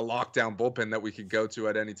got a lockdown bullpen that we could go to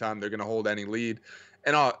at any time. They're going to hold any lead.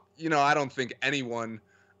 And, I don't think any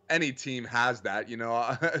team has that.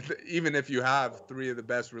 Even if you have three of the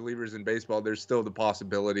best relievers in baseball, there's still the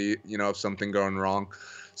possibility, of something going wrong.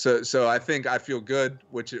 So I think I feel good,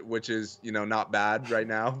 which is, not bad right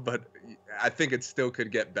now, but I think it still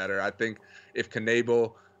could get better. I think if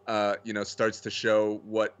Knable, starts to show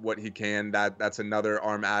what he can, that's another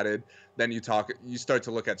arm added. Then you start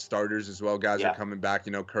to look at starters as well. Guys are coming back,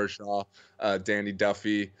 Kershaw, Danny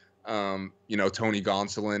Duffy, Tony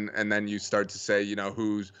Gonsolin, and then you start to say,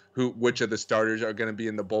 which of the starters are going to be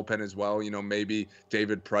in the bullpen as well. Maybe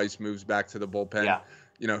David Price moves back to the bullpen.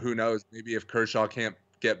 Who knows? Maybe if Kershaw can't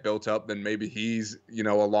get built up, then maybe he's,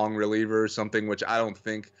 a long reliever or something, which I don't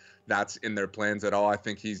think that's in their plans at all. I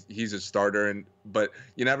think he's a starter, but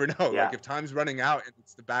you never know. Like if time's running out and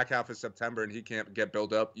it's the back half of September and he can't get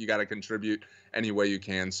built up, you got to contribute any way you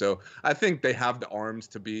can. So I think they have the arms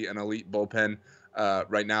to be an elite bullpen.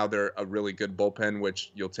 Right now they're a really good bullpen,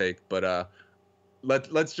 which you'll take, but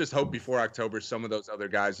let's just hope before October some of those other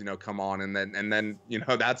guys, come on, and then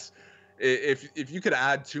that's if you could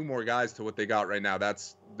add two more guys to what they got right now,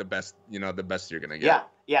 that's the best you're gonna get.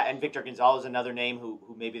 Yeah, and Victor Gonzalez, another name who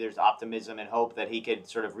maybe there's optimism and hope that he could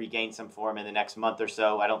sort of regain some form in the next month or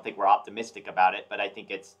so. I don't think we're optimistic about it, but I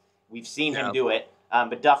think we've seen him do it.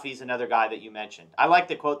 But Duffy's another guy that you mentioned. I like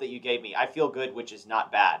the quote that you gave me. I feel good, which is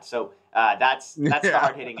not bad. So that's the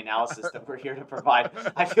hard hitting analysis that we're here to provide.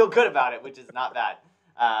 I feel good about it, which is not bad.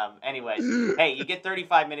 Anyways, hey, you get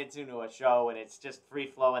 35 minutes into a show and it's just free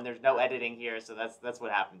flow and there's no editing here, so that's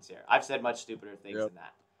what happens here. I've said much stupider things than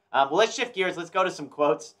that. Well, let's shift gears. Let's go to some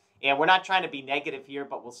quotes. And we're not trying to be negative here,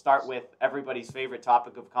 but we'll start with everybody's favorite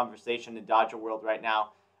topic of conversation in Dodger world right now.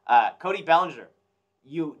 Cody Bellinger.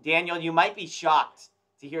 Daniel, you might be shocked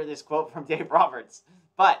to hear this quote from Dave Roberts.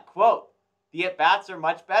 But, quote, the at-bats are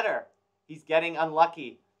much better. He's getting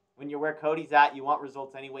unlucky. When you're where Cody's at, you want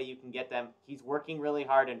results any way you can get them. He's working really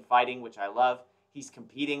hard and fighting, which I love. He's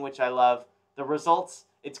competing, which I love. The results,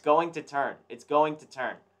 it's going to turn. It's going to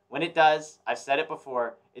turn. When it does, I've said it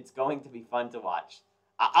before, it's going to be fun to watch.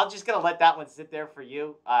 I'm just going to let that one sit there for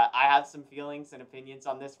you. I have some feelings and opinions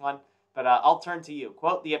on this one, but I'll turn to you.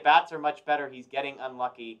 Quote, the at-bats are much better. He's getting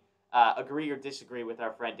unlucky. Agree or disagree with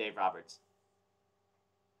our friend Dave Roberts?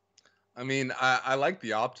 I mean, I like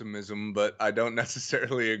the optimism, but I don't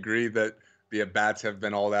necessarily agree that the at-bats have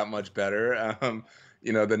been all that much better.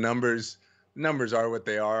 The numbers are what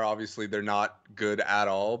they are. Obviously, they're not good at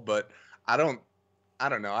all, but I don't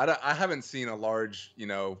know. I haven't seen a large,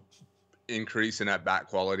 increase in at-bat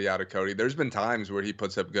quality out of Cody. There's been times where he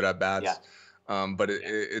puts up good at-bats, but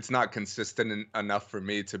it's not consistent enough for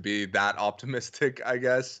me to be that optimistic, I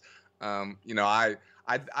guess.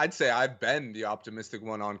 I'd say I've been the optimistic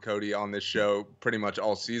one on Cody on this show pretty much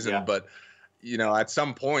all season, but at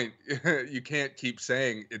some point you can't keep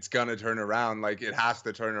saying it's gonna turn around. Like it has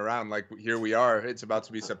to turn around. Like here we are. It's about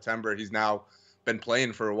to be September. He's now been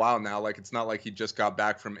playing for a while now. Like it's not like he just got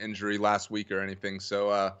back from injury last week or anything.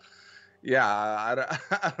 So I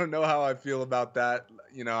don't know how I feel about that.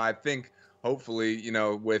 I think hopefully,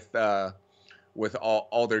 with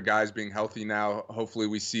all their guys being healthy now, hopefully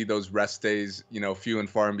we see those rest days, few and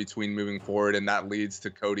far in between moving forward, and that leads to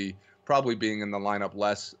Cody probably being in the lineup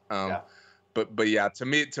less. But yeah, to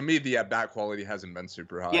me, the at-bat quality hasn't been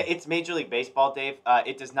super high. Yeah, it's Major League Baseball, Dave.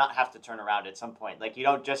 It does not have to turn around at some point. Like you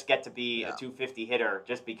don't just get to be a 250 hitter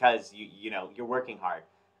just because you're working hard.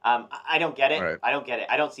 I don't get it. Right. I don't get it.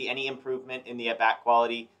 I don't see any improvement in the at-bat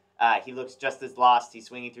quality. He looks just as lost. He's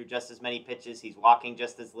swinging through just as many pitches. He's walking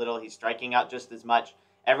just as little. He's striking out just as much.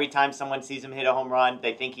 Every time someone sees him hit a home run,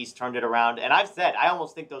 they think he's turned it around. And I've said, I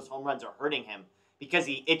almost think those home runs are hurting him because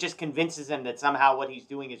it just convinces him that somehow what he's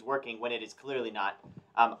doing is working when it is clearly not.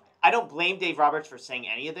 I don't blame Dave Roberts for saying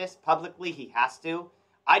any of this publicly. He has to.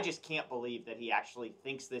 I just can't believe that he actually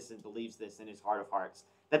thinks this and believes this in his heart of hearts.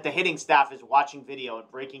 That the hitting staff is watching video and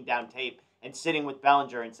breaking down tape and sitting with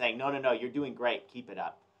Bellinger and saying, no, you're doing great. Keep it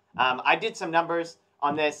up. I did some numbers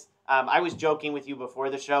on this. I was joking with you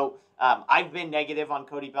before the show. I've been negative on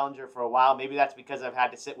Cody Bellinger for a while. Maybe that's because I've had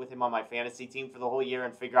to sit with him on my fantasy team for the whole year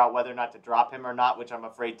and figure out whether or not to drop him or not, which I'm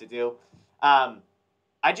afraid to do.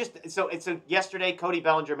 So yesterday, Cody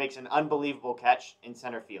Bellinger makes an unbelievable catch in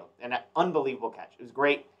center field. An unbelievable catch. It was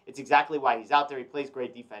great. It's exactly why he's out there. He plays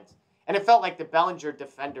great defense. And it felt like the Bellinger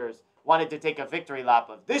defenders wanted to take a victory lap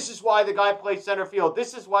of, this is why the guy plays center field.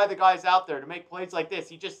 This is why the guy's out there to make plays like this.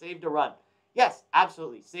 He just saved a run. Yes,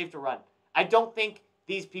 absolutely, saved a run. I don't think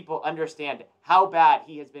these people understand how bad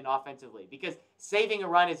he has been offensively, because saving a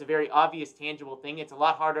run is a very obvious, tangible thing. It's a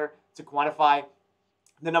lot harder to quantify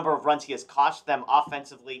the number of runs he has cost them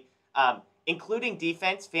offensively. Including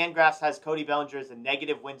defense, Fangraphs has Cody Bellinger as a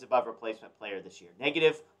negative wins above replacement player this year.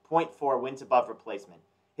 Negative 0.4 wins above replacement.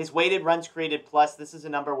 His weighted runs created plus, this is a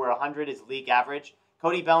number where 100 is league average.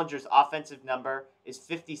 Cody Bellinger's offensive number is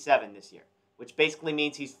 57 this year, which basically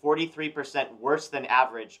means he's 43% worse than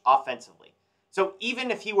average offensively. So even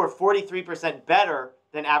if he were 43% better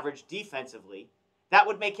than average defensively, that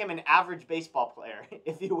would make him an average baseball player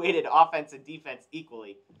if you weighted offense and defense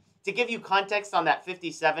equally. To give you context on that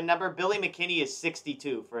 57 number, Billy McKinney is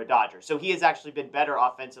 62 for a Dodger. So he has actually been better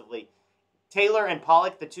offensively. Taylor and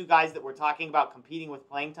Pollock, the two guys that we're talking about competing with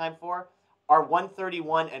playing time for, are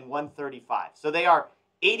 131 and 135. So they are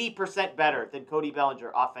 80% better than Cody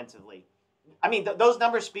Bellinger offensively. I mean, those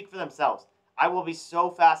numbers speak for themselves. I will be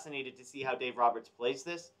so fascinated to see how Dave Roberts plays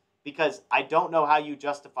this, because I don't know how you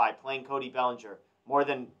justify playing Cody Bellinger more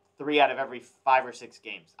than 3 out of every 5 or 6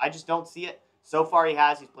 games. I just don't see it. So far he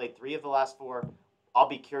has. He's played 3 of the last 4. I'll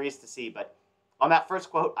be curious to see. But on that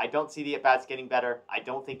first quote, I don't see the at-bats getting better. I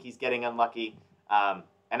don't think he's getting unlucky. And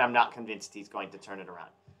I'm not convinced he's going to turn it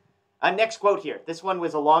around. Next quote here. This one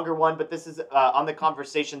was a longer one, but this is on the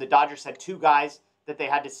conversation. The Dodgers had 2 guys that they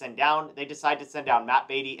had to send down. They decided to send down Matt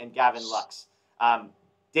Beatty and Gavin Lux.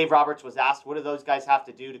 Dave Roberts was asked, what do those guys have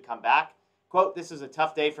to do to come back? Quote, this is a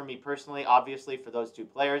tough day for me personally, obviously, for those 2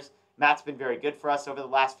 players. Matt's been very good for us over the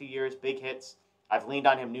last few years, big hits. I've leaned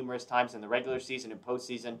on him numerous times in the regular season and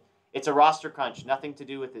postseason. It's a roster crunch, nothing to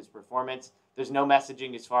do with his performance. There's no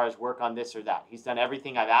messaging as far as work on this or that. He's done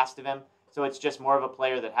everything I've asked of him, so it's just more of a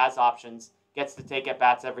player that has options, gets to take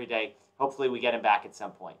at-bats every day. Hopefully we get him back at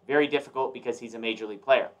some point. Very difficult because he's a major league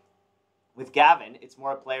player. With Gavin, it's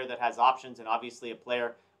more a player that has options and obviously a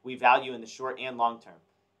player we value in the short and long term.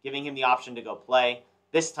 Giving him the option to go play.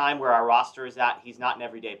 This time where our roster is at, he's not an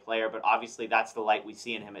everyday player, but obviously that's the light we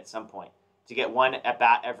see in him at some point. To get 1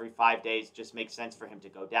 at-bat every 5 days just makes sense for him to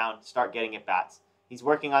go down, start getting at-bats. He's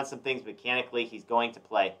working on some things mechanically. He's going to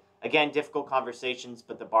play. Again, difficult conversations,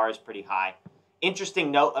 but the bar is pretty high. Interesting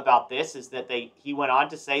note about this is that he went on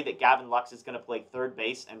to say that Gavin Lux is going to play third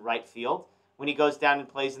base and right field when he goes down and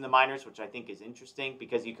plays in the minors, which I think is interesting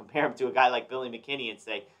because you compare him to a guy like Billy McKinney and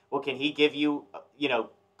say, well, can he give you,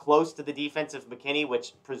 close to the defense of McKinney,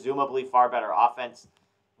 which presumably far better offense?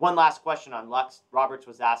 One last question on Lux. Roberts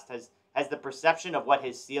was asked, has the perception of what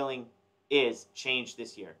his ceiling is changed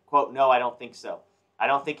this year? Quote, no, I don't think so. I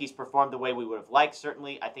don't think he's performed the way we would have liked,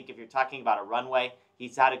 certainly. I think if you're talking about a runway,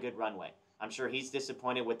 he's had a good runway. I'm sure he's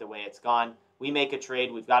disappointed with the way it's gone. We make a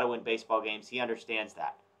trade. We've got to win baseball games. He understands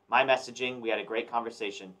that. My messaging, we had a great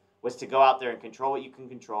conversation, was to go out there and control what you can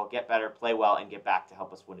control, get better, play well, and get back to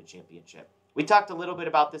help us win a championship. We talked a little bit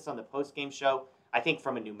about this on the post-game show. I think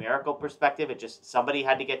from a numerical perspective, somebody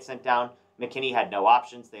had to get sent down. McKinney had no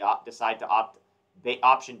options. They decided to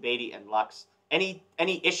option Beatty and Lux. Any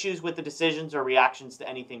issues with the decisions or reactions to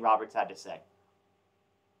anything Roberts had to say?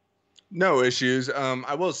 No issues.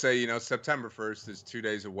 I will say, September 1st is 2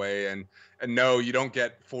 days away, and no, you don't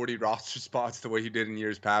get 40 roster spots the way you did in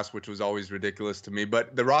years past, which was always ridiculous to me.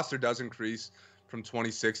 But the roster does increase from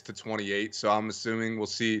 26 to 28, so I'm assuming we'll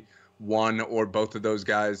see one or both of those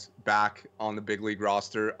guys back on the big league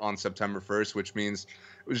roster on September 1st, which means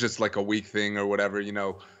it was just like a week thing or whatever.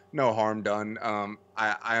 No harm done.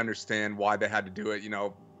 I understand why they had to do it.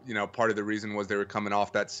 Part of the reason was they were coming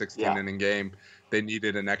off that 16-inning game. They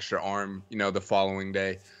needed an extra arm, the following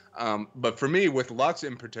day. But for me, with Lux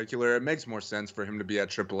in particular, it makes more sense for him to be at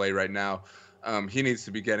AAA right now. He needs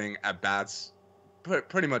to be getting at-bats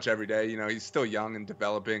pretty much every day. He's still young and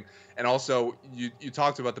developing. And also, you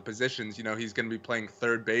talked about the positions. He's going to be playing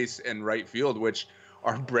third base and right field, which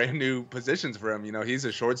are brand new positions for him. He's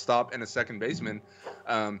a shortstop and a second baseman.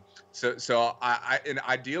 So and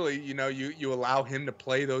ideally, you allow him to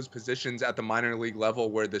play those positions at the minor league level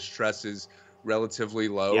where the stress is relatively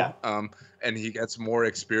low. Yeah. And he gets more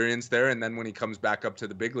experience there. And then when he comes back up to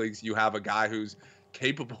the big leagues, you have a guy who's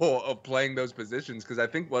capable of playing those positions. Because I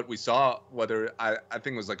think what we saw, I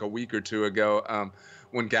think it was like a week or two ago,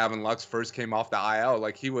 when Gavin Lux first came off the IL,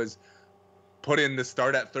 like he was put in the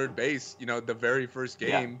start at third base, the very first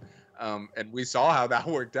game. And we saw how that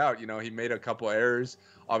worked out. He made a couple errors.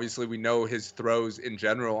 Obviously, we know his throws in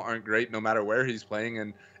general aren't great no matter where he's playing,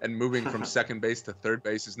 and moving from second base to third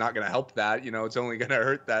base is not going to help that. It's only going to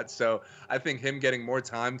hurt that. So I think him getting more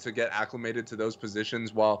time to get acclimated to those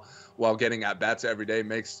positions while getting at bats every day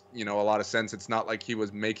makes, a lot of sense. It's not like he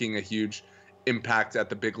was making a huge impact at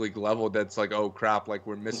the big league level that's like, oh crap, like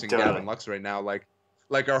we're missing Gavin Lux right now.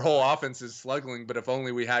 Like our whole offense is slugging, but if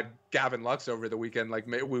only we had Gavin Lux over the weekend, like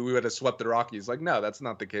we would have swept the Rockies. Like, no, that's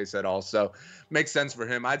not the case at all. So makes sense for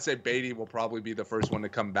him. I'd say Beatty will probably be the first one to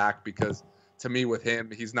come back because to me with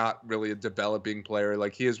him, he's not really a developing player.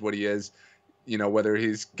 Like he is what he is, whether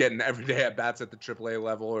he's getting everyday at bats at the AAA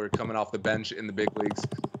level or coming off the bench in the big leagues,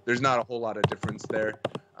 there's not a whole lot of difference there.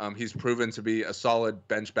 He's proven to be a solid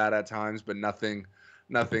bench bat at times, but nothing,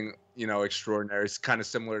 extraordinary. It's kind of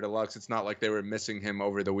similar to Lux. It's not like they were missing him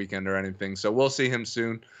over the weekend or anything. So we'll see him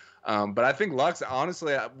soon. But I think Lux,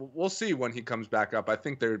 honestly, we'll see when he comes back up. I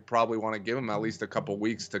think they would probably want to give him at least a couple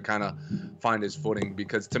weeks to kind of find his footing,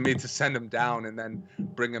 because to me, to send him down and then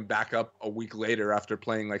bring him back up a week later after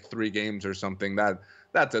playing like 3 games or something, that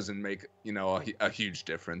doesn't make, a huge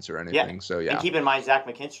difference or anything. So, yeah. And keep in mind, Zach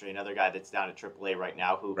McKinstry, another guy that's down at AAA right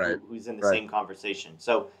now who's in the same conversation.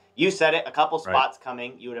 So you said it, a couple spots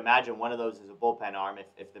coming. You would imagine one of those is a bullpen arm.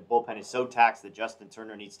 If the bullpen is so taxed that Justin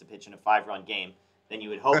Turner needs to pitch in a 5-run game, then you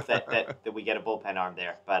would hope that we get a bullpen arm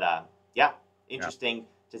there. But, interesting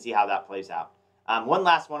to see how that plays out. One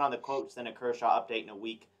last one on the quotes, then a Kershaw update in a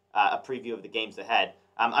week, a preview of the games ahead.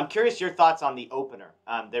 I'm curious your thoughts on the opener.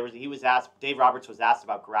 Dave Roberts was asked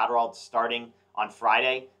about Gratterall starting on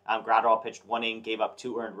Friday. Gratterall pitched 1 inning, gave up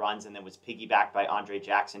 2 earned runs, and then was piggybacked by Andre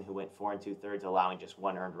Jackson, who went 4 2/3, allowing just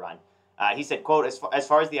 1 earned run. He said, quote, as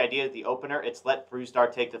far as the idea of the opener, it's let Brewstar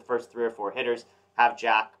take the first 3 or 4 hitters, have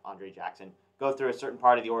Andre Jackson, go through a certain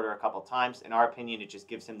part of the order a couple times. In our opinion, it just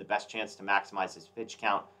gives him the best chance to maximize his pitch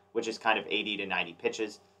count, which is kind of 80 to 90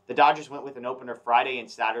 pitches. The Dodgers went with an opener Friday and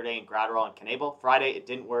Saturday in Gratterall and Knebel. Friday, it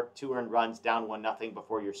didn't work. 2 earned runs, down 1-0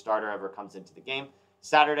 before your starter ever comes into the game.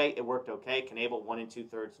 Saturday, it worked okay. Knebel, 1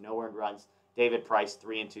 2/3, no earned runs. David Price,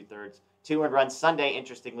 3 2/3, 2 earned runs. Sunday,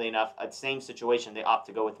 interestingly enough, a same situation. They opt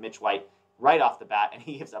to go with Mitch White right off the bat, and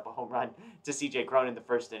he gives up a home run to C.J. Cron in the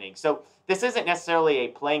first inning. So this isn't necessarily a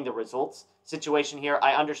playing the results situation here.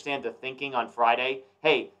 I understand the thinking on Friday.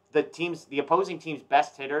 Hey, the opposing team's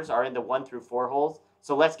best hitters are in the 1 through 4 holes.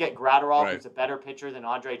 So let's get Gratterall, who's a better pitcher than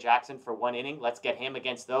Andre Jackson, for 1 inning. Let's get him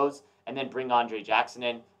against those, and then bring Andre Jackson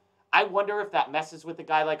in. I wonder if that messes with a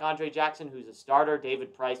guy like Andre Jackson, who's a starter.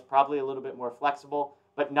 David Price, probably a little bit more flexible,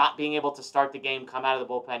 but not being able to start the game, come out of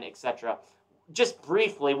the bullpen, etc. Just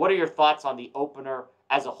briefly, what are your thoughts on the opener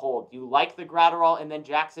as a whole? Do you like the Gratterall and then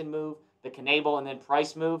Jackson move, the Knebel and then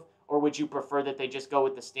Price move, or would you prefer that they just go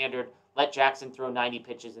with the standard, let Jackson throw 90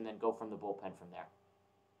 pitches and then go from the bullpen from there?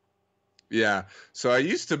 Yeah. So I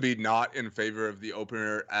used to be not in favor of the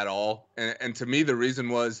opener at all. And to me, the reason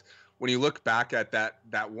was when you look back at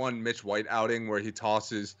that one Mitch White outing where he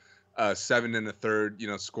tosses 7 1/3,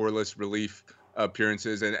 scoreless relief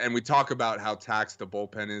appearances. And we talk about how taxed the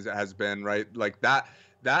bullpen has been, right? Like that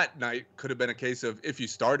night could have been a case of if you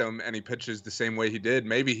start him and he pitches the same way he did,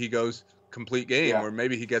 maybe he goes complete game, or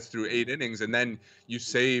maybe he gets through 8 innings and then you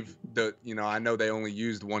save I know they only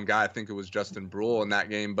used one guy. I think it was Justin Brule in that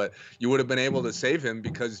game, but you would have been able to save him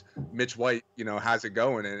because Mitch White, has it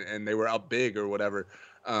going and they were up big or whatever.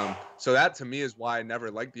 So that to me is why I never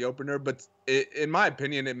liked the opener, but in my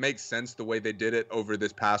opinion, it makes sense the way they did it over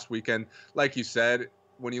this past weekend. Like you said,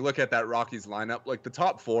 when you look at that Rockies lineup, like the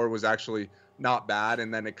top 4 was actually not bad,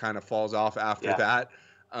 and then it kind of falls off after that.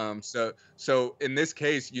 So in this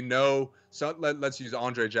case, so let's use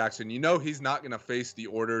Andre Jackson. He's not going to face the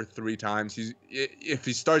order 3 times. If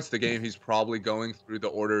he starts the game, he's probably going through the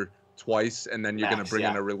order twice, and then you're going to bring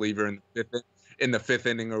in a reliever in the 5th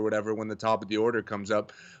inning or whatever when the top of the order comes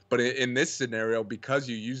up. But in this scenario, because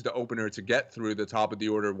you use the opener to get through the top of the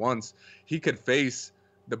order once, he could face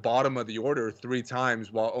the bottom of the order 3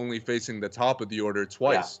 times while only facing the top of the order Yeah.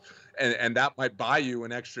 twice. And that might buy you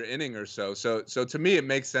an extra inning or so. So to me, it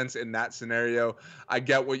makes sense in that scenario. I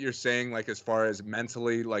get what you're saying, like as far as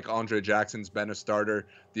mentally, like Andre Jackson's been a starter,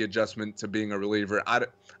 the adjustment to being a reliever.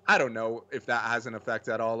 I don't know if that has an effect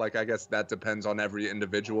at all. Like I guess that depends on every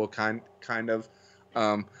individual kind of.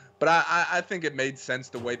 But I think it made sense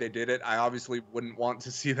the way they did it. I obviously wouldn't want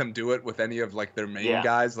to see them do it with any of like their main Yeah.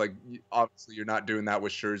 guys. Like obviously you're not doing that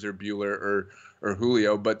with Scherzer, Bueller, or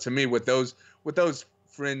Julio. But to me, with those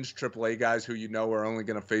fringe AAA guys who are only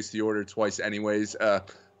going to face the order twice anyways,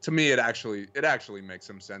 to me it actually makes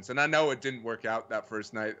some sense. And I know it didn't work out that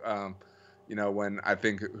first night. When I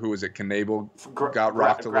think who was it, Knable got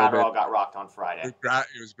rocked a little bit. Gratterall got rocked on Friday. It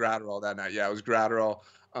was Gratterall that night. Yeah, it was Gratterall.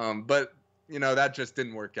 But that just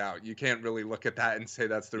didn't work out. You can't really look at that and say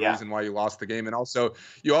that's the reason why you lost the game. And also,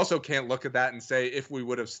 you also can't look at that and say if we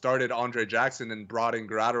would have started Andre Jackson and brought in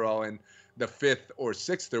Gratterall in the 5th or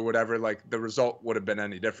 6th or whatever, like the result would have been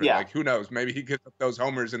any different. Yeah. Like who knows? Maybe he gets those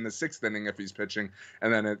homers in the 6th inning if he's pitching,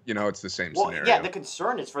 and then it's the same scenario. Yeah, the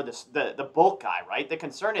concern is for the bulk guy, right? The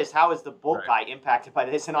concern is how is the bulk guy impacted by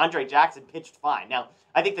this? And Andre Jackson pitched fine. Now,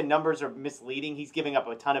 I think the numbers are misleading. He's giving up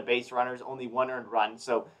a ton of base runners, only 1 earned run,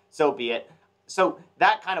 so be it. So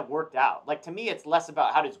that kind of worked out. Like, to me, it's less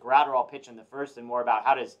about how does Gratterall pitch in the 1st and more about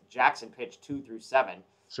how does Jackson pitch 2 through 7.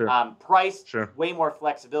 Sure. Price, way more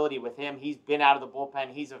flexibility with him. He's been out of the bullpen.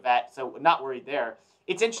 He's a vet, so not worried there.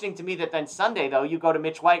 It's interesting to me that then Sunday, though, you go to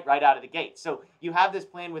Mitch White right out of the gate. So you have this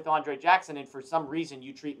plan with Andre Jackson, and for some reason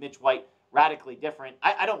you treat Mitch White radically different.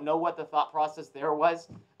 I don't know what the thought process there was.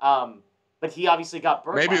 But he obviously got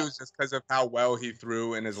burned. Maybe it was just because of how well he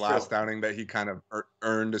threw in his last outing that he kind of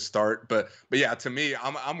earned a start. But yeah, to me,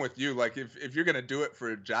 I'm with you. Like if you're gonna do it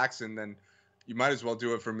for Jackson, then you might as well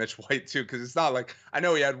do it for Mitch White too, because it's not like, I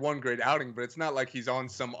know he had one great outing, but it's not like he's on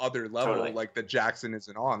some other level like that Jackson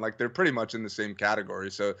isn't on. Like they're pretty much in the same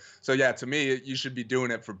category. So yeah, to me, you should be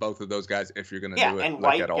doing it for both of those guys if you're gonna do it. Yeah, and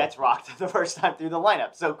like, White gets rocked the first time through the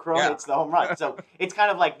lineup, so Crow hits the home run. So it's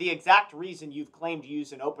kind of like the exact reason you've claimed to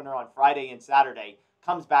use an opener on Friday and Saturday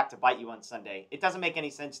comes back to bite you on Sunday. It doesn't make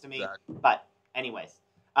any sense to me, but anyways.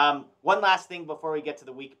 One last thing before we get to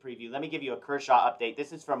the week preview. Let me give you a Kershaw update.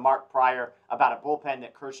 This is from Mark Pryor about a bullpen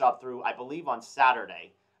that Kershaw threw, I believe, on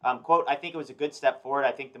Saturday. Quote, I think it was a good step forward.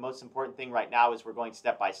 I think the most important thing right now is we're going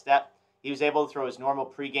step by step. He was able to throw his normal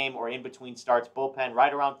pregame or in-between starts bullpen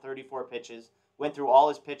right around 34 pitches. Went through all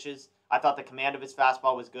his pitches. I thought the command of his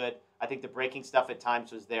fastball was good. I think the breaking stuff at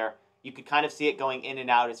times was there. You could kind of see it going in and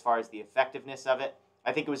out as far as the effectiveness of it.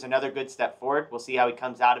 I think it was another good step forward. We'll see how he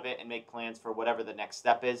comes out of it and make plans for whatever the next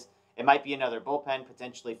step is. It might be another bullpen,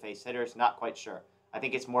 potentially face hitters, not quite sure. I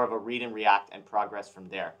think it's more of a read and react and progress from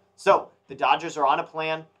there. So the Dodgers are on a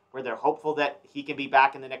plan where they're hopeful that he can be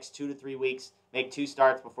back in the next 2 to 3 weeks, make 2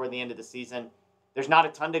 starts before the end of the season. There's not a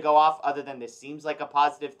ton to go off other than this seems like a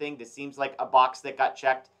positive thing. This seems like a box that got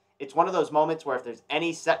checked. It's one of those moments where if there's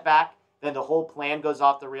any setback, then the whole plan goes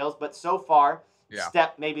off the rails. But so far,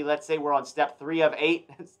 let's say we're on step 3 of 8.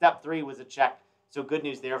 Step 3 was a check. So good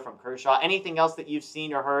news there from Kershaw. Anything else that you've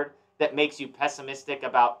seen or heard that makes you pessimistic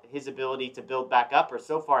about his ability to build back up? Or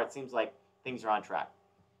so far it seems like things are on track?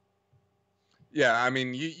 Yeah, I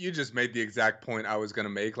mean, you just made the exact point I was going to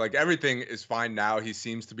make. Like, everything is fine now. He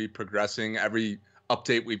seems to be progressing. Every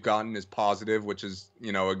update we've gotten is positive, which is,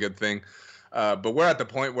 a good thing. But we're at the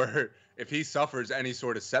point where if he suffers any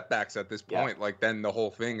sort of setbacks at this point, like, then the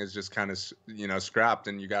whole thing is just kind of, scrapped,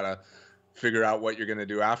 and you got to figure out what you're going to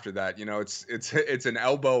do after that. It's an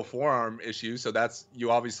elbow forearm issue. So you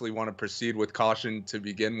obviously want to proceed with caution to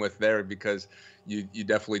begin with there, because you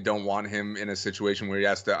definitely don't want him in a situation where he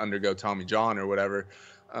has to undergo Tommy John or whatever.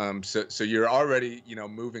 So you're already,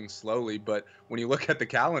 moving slowly, but when you look at the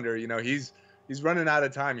calendar, he's running out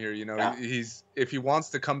of time here. If he wants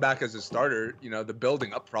to come back as a starter, the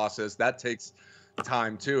building up process, that takes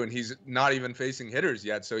time too. And he's not even facing hitters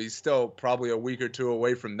yet. So he's still probably a week or 2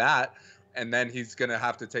 away from that. And then he's going to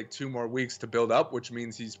have to take 2 more weeks to build up, which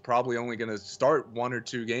means he's probably only going to start 1 or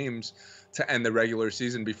 2 games to end the regular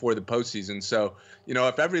season before the postseason. So,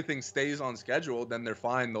 if everything stays on schedule, then they're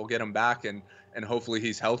fine. They'll get him back, and hopefully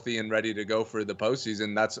he's healthy and ready to go for the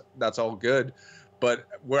postseason. That's all good. But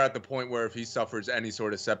we're at the point where if he suffers any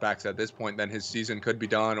sort of setbacks at this point, then his season could be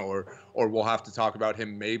done, or we'll have to talk about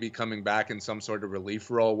him maybe coming back in some sort of relief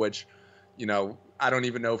role, which, I don't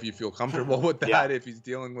even know if you feel comfortable with that. If he's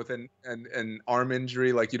dealing with an arm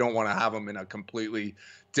injury, like, you don't want to have him in a completely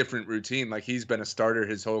different routine. Like, he's been a starter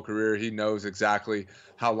his whole career. He knows exactly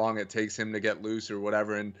how long it takes him to get loose or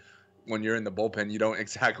whatever. And, when you're in the bullpen, you don't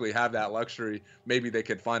exactly have that luxury. Maybe they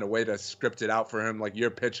could find a way to script it out for him. Like, you're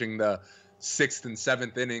pitching the 6th and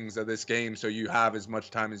 7th innings of this game, so you have as much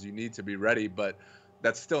time as you need to be ready. But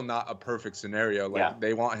that's still not a perfect scenario. Yeah. Like,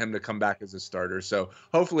 they want him to come back as a starter. So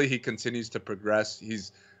hopefully he continues to progress.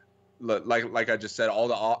 He's like I just said, all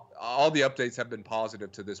the updates have been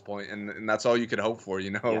positive to this point, and that's all you could hope for.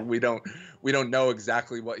 Yeah. We don't know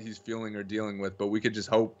exactly what he's feeling or dealing with, but we could just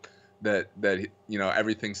hope that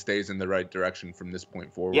everything stays in the right direction from this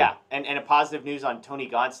point forward. Yeah, and a positive news on Tony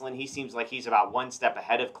Gonsolin. He seems like he's about one step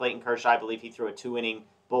ahead of Clayton Kershaw. I believe he threw a 2-inning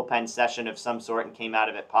bullpen session of some sort and came out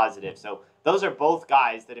of it positive. So those are both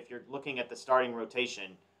guys that, if you're looking at the starting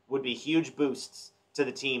rotation, would be huge boosts to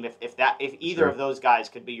the team if either of those guys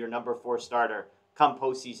could be your number 4 starter come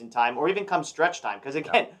postseason time, or even come stretch time. Because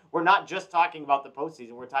again, we're not just talking about the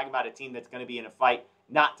postseason. We're talking about a team that's going to be in a fight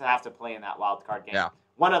not to have to play in that wild card game. Yeah.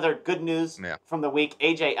 One other good news from the week,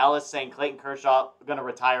 A.J. Ellis saying Clayton Kershaw going to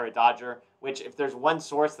retire a Dodger, which if there's one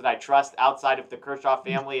source that I trust outside of the Kershaw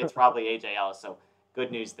family, it's probably A.J. Ellis. So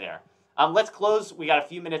good news there. Let's close. We got a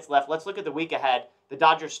few minutes left. Let's look at the week ahead. The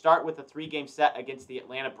Dodgers start with a 3-game set against the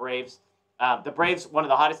Atlanta Braves. The Braves, one of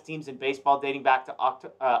the hottest teams in baseball, dating back to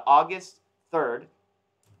August 3rd.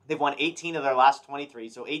 They've won 18 of their last 23,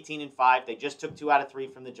 so 18-5. They just took 2 out of 3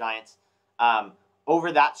 from the Giants.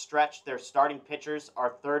 Over that stretch, their starting pitchers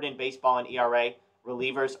are 3rd in baseball in ERA.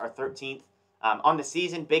 Relievers are 13th. On the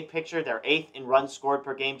season, big picture, they're 8th in runs scored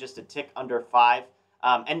per game, just a tick under 5.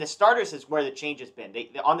 And the starters is where the change has been.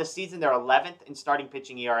 On the season, they're 11th in starting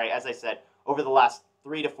pitching ERA. As I said, over the last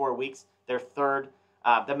 3 to 4 weeks, they're 3rd.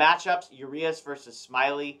 The matchups, Urias versus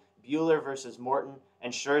Smiley, Buehler versus Morton,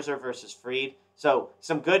 and Scherzer versus Fried. So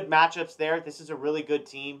some good matchups there. This is a really good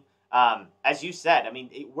team. As you said, I mean,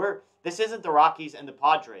 this isn't the Rockies and the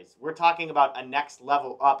Padres. We're talking about a next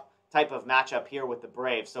level up type of matchup here with the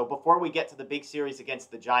Braves. So before we get to the big series against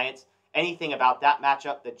the Giants, anything about that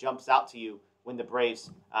matchup that jumps out to you when the Braves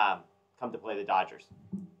come to play the Dodgers?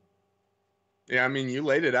 Yeah, I mean, you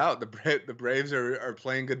laid it out. The Braves are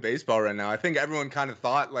playing good baseball right now. I think everyone kind of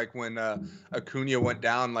thought, like, when Acuna went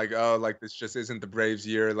down, like, oh, like, this just isn't the Braves'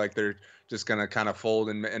 year. Like, they're just going to kind of fold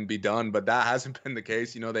and be done. But that hasn't been the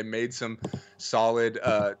case. They made some solid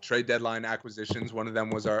trade deadline acquisitions. One of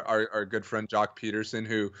them was our good friend Jock Peterson,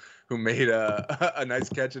 who made a nice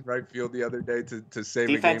catch in right field the other day to save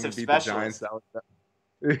a game and beat the Giants.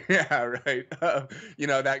 Yeah, right.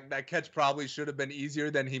 That catch probably should have been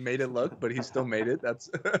easier than he made it look, but he still made it. But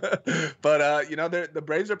the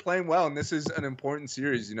Braves are playing well, and this is an important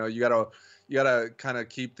series. You gotta kind of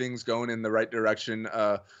keep things going in the right direction.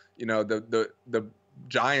 The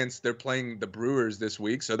Giants, they're playing the Brewers this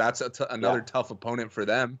week, so that's another tough opponent for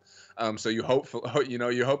them. So you hope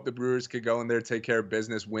the Brewers could go in there, take care of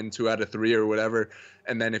business, win 2 out of 3 or whatever,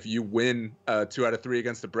 and then if you win 2 out of 3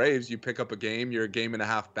 against the Braves, you pick up a game. You're a game and a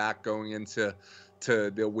half back going into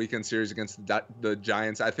the weekend series against the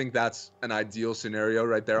Giants. I think that's an ideal scenario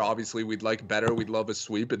right there. Obviously, we'd like better. We'd love a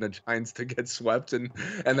sweep and the Giants to get swept, and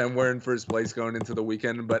then we're in first place going into the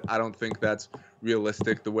weekend. But I don't think that's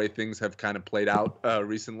realistic the way things have kind of played out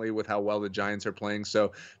recently with how well the Giants are playing. So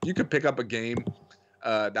if you could pick up a game,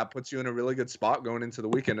 that puts you in a really good spot going into the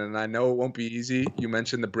weekend. And I know it won't be easy. You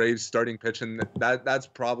mentioned the Braves starting pitch, and that's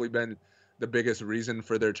probably been the biggest reason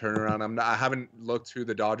for their turnaround. I haven't looked who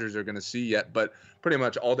the Dodgers are going to see yet, but pretty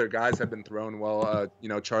much all their guys have been thrown well.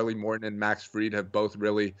 Charlie Morton and Max Fried have both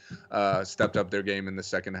really stepped up their game in the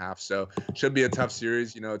second half. So should be a tough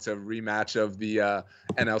series. It's a rematch of the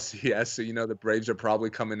NLCS. So, the Braves are probably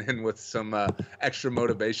coming in with some extra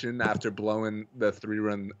motivation after blowing the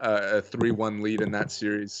 3-1 lead in that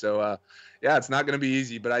series. So, yeah, it's not going to be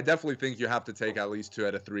easy, but I definitely think you have to take at least 2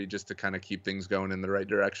 out of 3 just to kind of keep things going in the right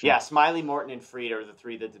direction. Yeah, Smiley, Morton, and Fried are the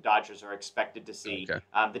 3 that the Dodgers are expected to see. Okay.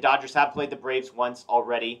 The Dodgers have played the Braves once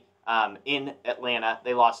already in Atlanta.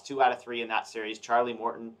 They lost 2 out of 3 in that series. Charlie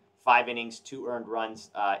Morton, 5 innings, 2 earned runs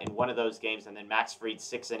in one of those games, and then Max Fried,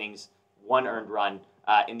 6 innings, 1 earned run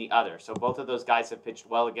in the other. So both of those guys have pitched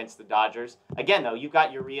well against the Dodgers. Again, though, you've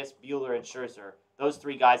got Urias, Buehler, and Scherzer. Those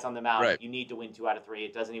 3 guys on the mound, right. You need to win 2 out of 3.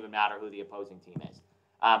 It doesn't even matter who the opposing team is.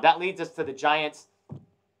 That leads us to the Giants.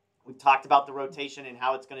 We've talked about the rotation and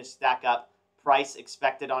how it's going to stack up. Price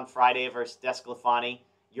expected on Friday versus Desclafani,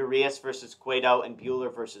 Urias versus Cueto, and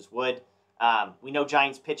Buehler versus Wood. We know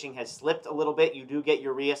Giants pitching has slipped a little bit. You do get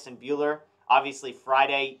Urias and Buehler. Obviously,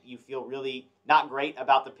 Friday, you feel really not great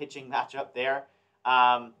about the pitching matchup there.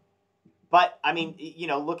 But, I mean,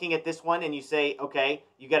 looking at this one and you say, okay,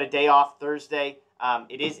 you got a day off Thursday.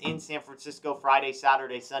 It is in San Francisco Friday,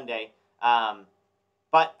 Saturday, Sunday.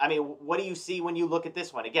 But, I mean, what do you see when you look at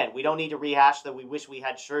this one? Again, we don't need to rehash that we wish we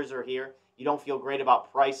had Scherzer here. You don't feel great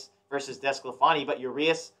about Price versus DeSclafani, but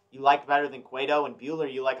Urias you like better than Cueto, and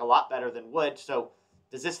Buehler you like a lot better than Wood. So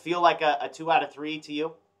does this feel like a 2 out of 3 to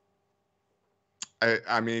you?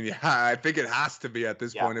 I mean, yeah, I think it has to be at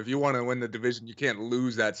this point. If you want to win the division, you can't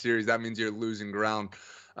lose that series. That means you're losing ground.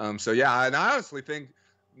 So, yeah, and I honestly think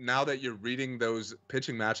now that you're reading those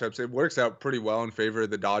pitching matchups, it works out pretty well in favor of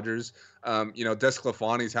the Dodgers.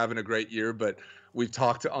 DeSclafani's having a great year, but we've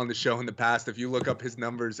talked on the show in the past. If you look up his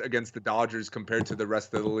numbers against the Dodgers compared to the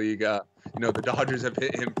rest of the league, the Dodgers have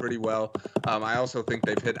hit him pretty well. I also think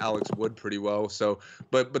they've hit Alex Wood pretty well. So,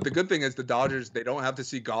 but the good thing is the Dodgers, they don't have to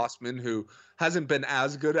see Gossman, who hasn't been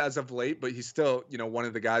as good as of late, but he's still, one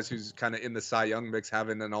of the guys who's kind of in the Cy Young mix,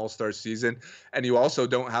 having an all-star season. And you also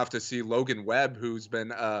don't have to see Logan Webb, who's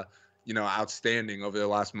been, outstanding over the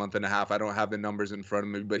last month and a half. I don't have the numbers in front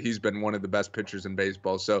of me, but he's been one of the best pitchers in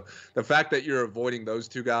baseball. So the fact that you're avoiding those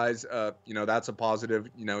two guys, that's a positive.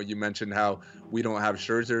 You mentioned how we don't have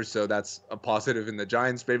Scherzer, so that's a positive in the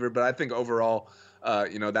Giants' favor. But I think overall,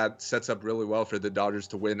 that sets up really well for the Dodgers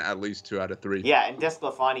to win at least 2 out of 3. Yeah, and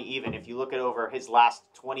DeSclafani, even if you look at over his last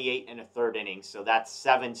 28 and a third innings, so that's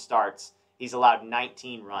 7 starts, he's allowed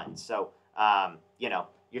 19 runs. So,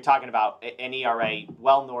 you're talking about an ERA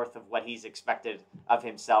well north of what he's expected of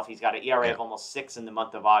himself. He's got an ERA of almost 6 in the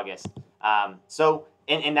month of August. And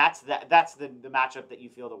that's the matchup that you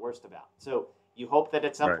feel the worst about. So you hope that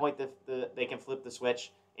at some point they can flip the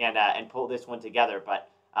switch and pull this one together. But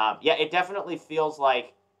it definitely feels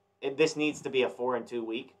like this needs to be a 4-2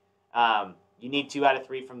 week. You need 2 out of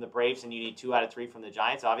 3 from the Braves, and you need 2 out of 3 from the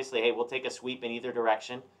Giants. Obviously, hey, we'll take a sweep in either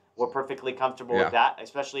direction. We're perfectly comfortable with that,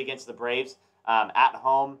 especially against the Braves. At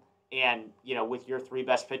home and, with your 3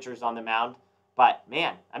 best pitchers on the mound. But,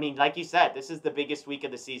 man, I mean, like you said, this is the biggest week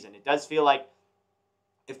of the season. It does feel like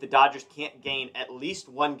if the Dodgers can't gain at least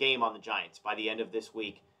 1 game on the Giants by the end of this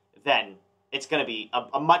week, then it's going to be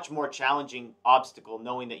a much more challenging obstacle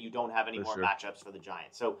knowing that you don't have any more matchups for the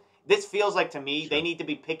Giants. So this feels like, to me, they need to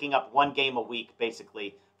be picking up 1 game a week,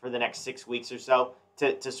 basically, for the next 6 weeks or so.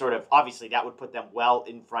 To sort of, obviously, that would put them well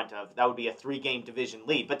in front of, that would be a 3-game division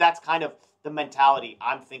lead. But that's kind of the mentality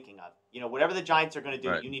I'm thinking of. Whatever the Giants are going to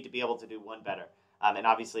do, you need to be able to do 1 better. And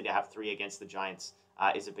obviously to have 3 against the Giants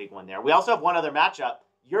is a big one there. We also have one other matchup,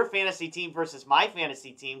 your fantasy team versus my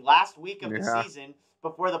fantasy team. Last week of the season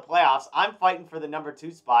before the playoffs, I'm fighting for the number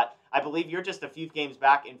 2 spot. I believe you're just a few games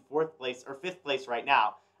back in 4th place or 5th place right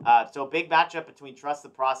now. So a big matchup between Trust the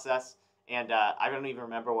Process and I don't even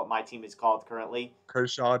remember what my team is called currently.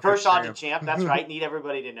 Kershaw to champ. That's right. Need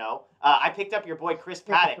everybody to know. I picked up your boy Chris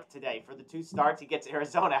Paddock today for the 2 starts. He gets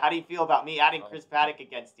Arizona. How do you feel about me adding Chris Paddock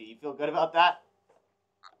against you? You feel good about that?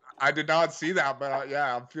 I did not see that, but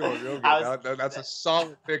I'm feeling real good. That's a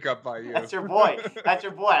solid pickup by you. That's your boy.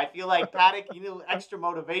 I feel like Paddock, extra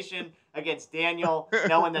motivation against Daniel,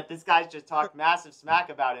 knowing that this guy's just talked massive smack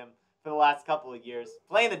about him for the last couple of years.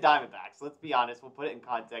 Playing the Diamondbacks, let's be honest. We'll put it in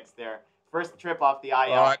context there. First trip off the IL.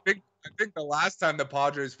 I think the last time the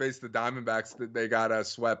Padres faced the Diamondbacks, they got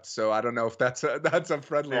swept. So I don't know if that's a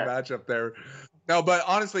friendly matchup there. No, but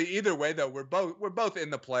honestly, either way though, we're both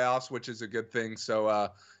in the playoffs, which is a good thing. So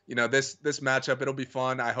this matchup, it'll be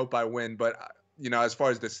fun. I hope I win, but as far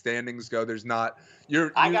as the standings go, there's not.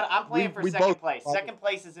 I'm playing for second place. Second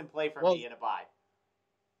place is in play for me in a bye.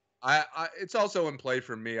 It's also in play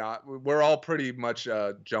for me. We're all pretty much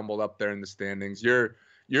jumbled up there in the standings.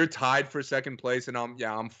 You're tied for second place, and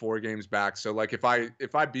I'm 4 games back. So like if I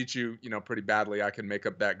beat you, pretty badly, I can make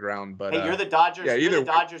up that ground. But hey, you're the Dodgers. Yeah, you're the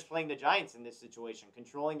Dodgers playing the Giants in this situation,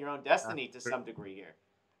 controlling your own destiny to some degree here.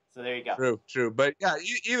 So there you go. True. But yeah,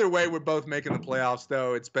 either way, we're both making the playoffs.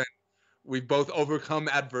 Though we've both overcome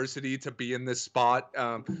adversity to be in this spot.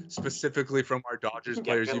 Specifically from our Dodgers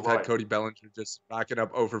players, you've had Cody Bellinger just racking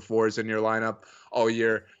up over 4s in your lineup all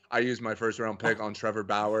year. I used my 1st-round pick on Trevor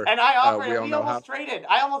Bauer. And I offered we almost traded.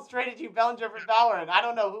 I almost traded you Bellinger for Bauer, and I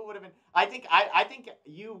don't know who would have been. I think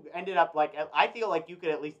you ended up like, I feel like you could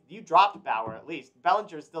at least, you dropped Bauer at least.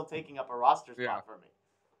 Bellinger's still taking up a roster spot for me.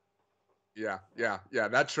 Yeah.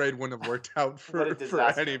 That trade wouldn't have worked out for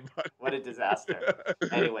anybody. What a disaster.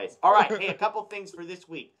 Anyways, all right. Hey, a couple things for this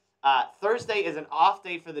week. Thursday is an off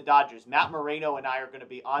day for the Dodgers. Matt Moreno and I are going to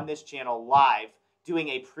be on this channel live doing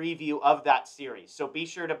a preview of that series. So be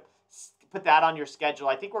sure to put that on your schedule.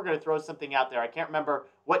 I think we're going to throw something out there. I can't remember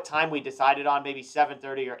what time we decided on, maybe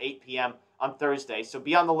 7:30 or 8 p.m. on Thursday. So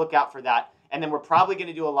be on the lookout for that. And then we're probably going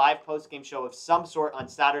to do a live post-game show of some sort on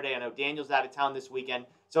Saturday. I know Daniel's out of town this weekend,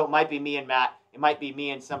 so it might be me and Matt. It might be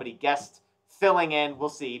me and somebody guest filling in. We'll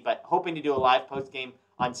see, but hoping to do a live post-game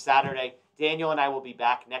on Saturday Daniel and I will be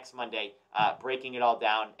back next Monday, breaking it all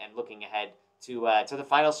down and looking ahead to the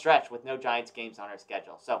final stretch with no Giants games on our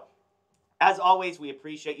schedule. So, as always, we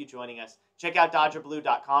appreciate you joining us. Check out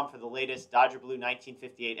DodgerBlue.com for the latest Dodger Blue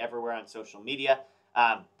 1958 everywhere on social media.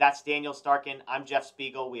 That's Daniel Starkand. I'm Jeff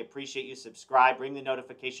Spiegel. We appreciate you. Subscribe. Ring the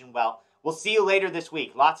notification bell. We'll see you later this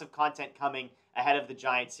week. Lots of content coming ahead of the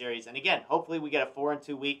Giants series. And again, hopefully we get a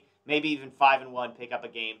 4-2 week, maybe even 5-1, pick up a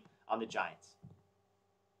game on the Giants.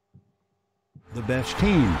 The best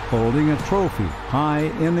team holding a trophy high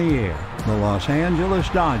in the air. The Los Angeles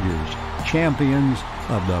Dodgers, champions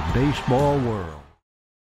of the baseball world.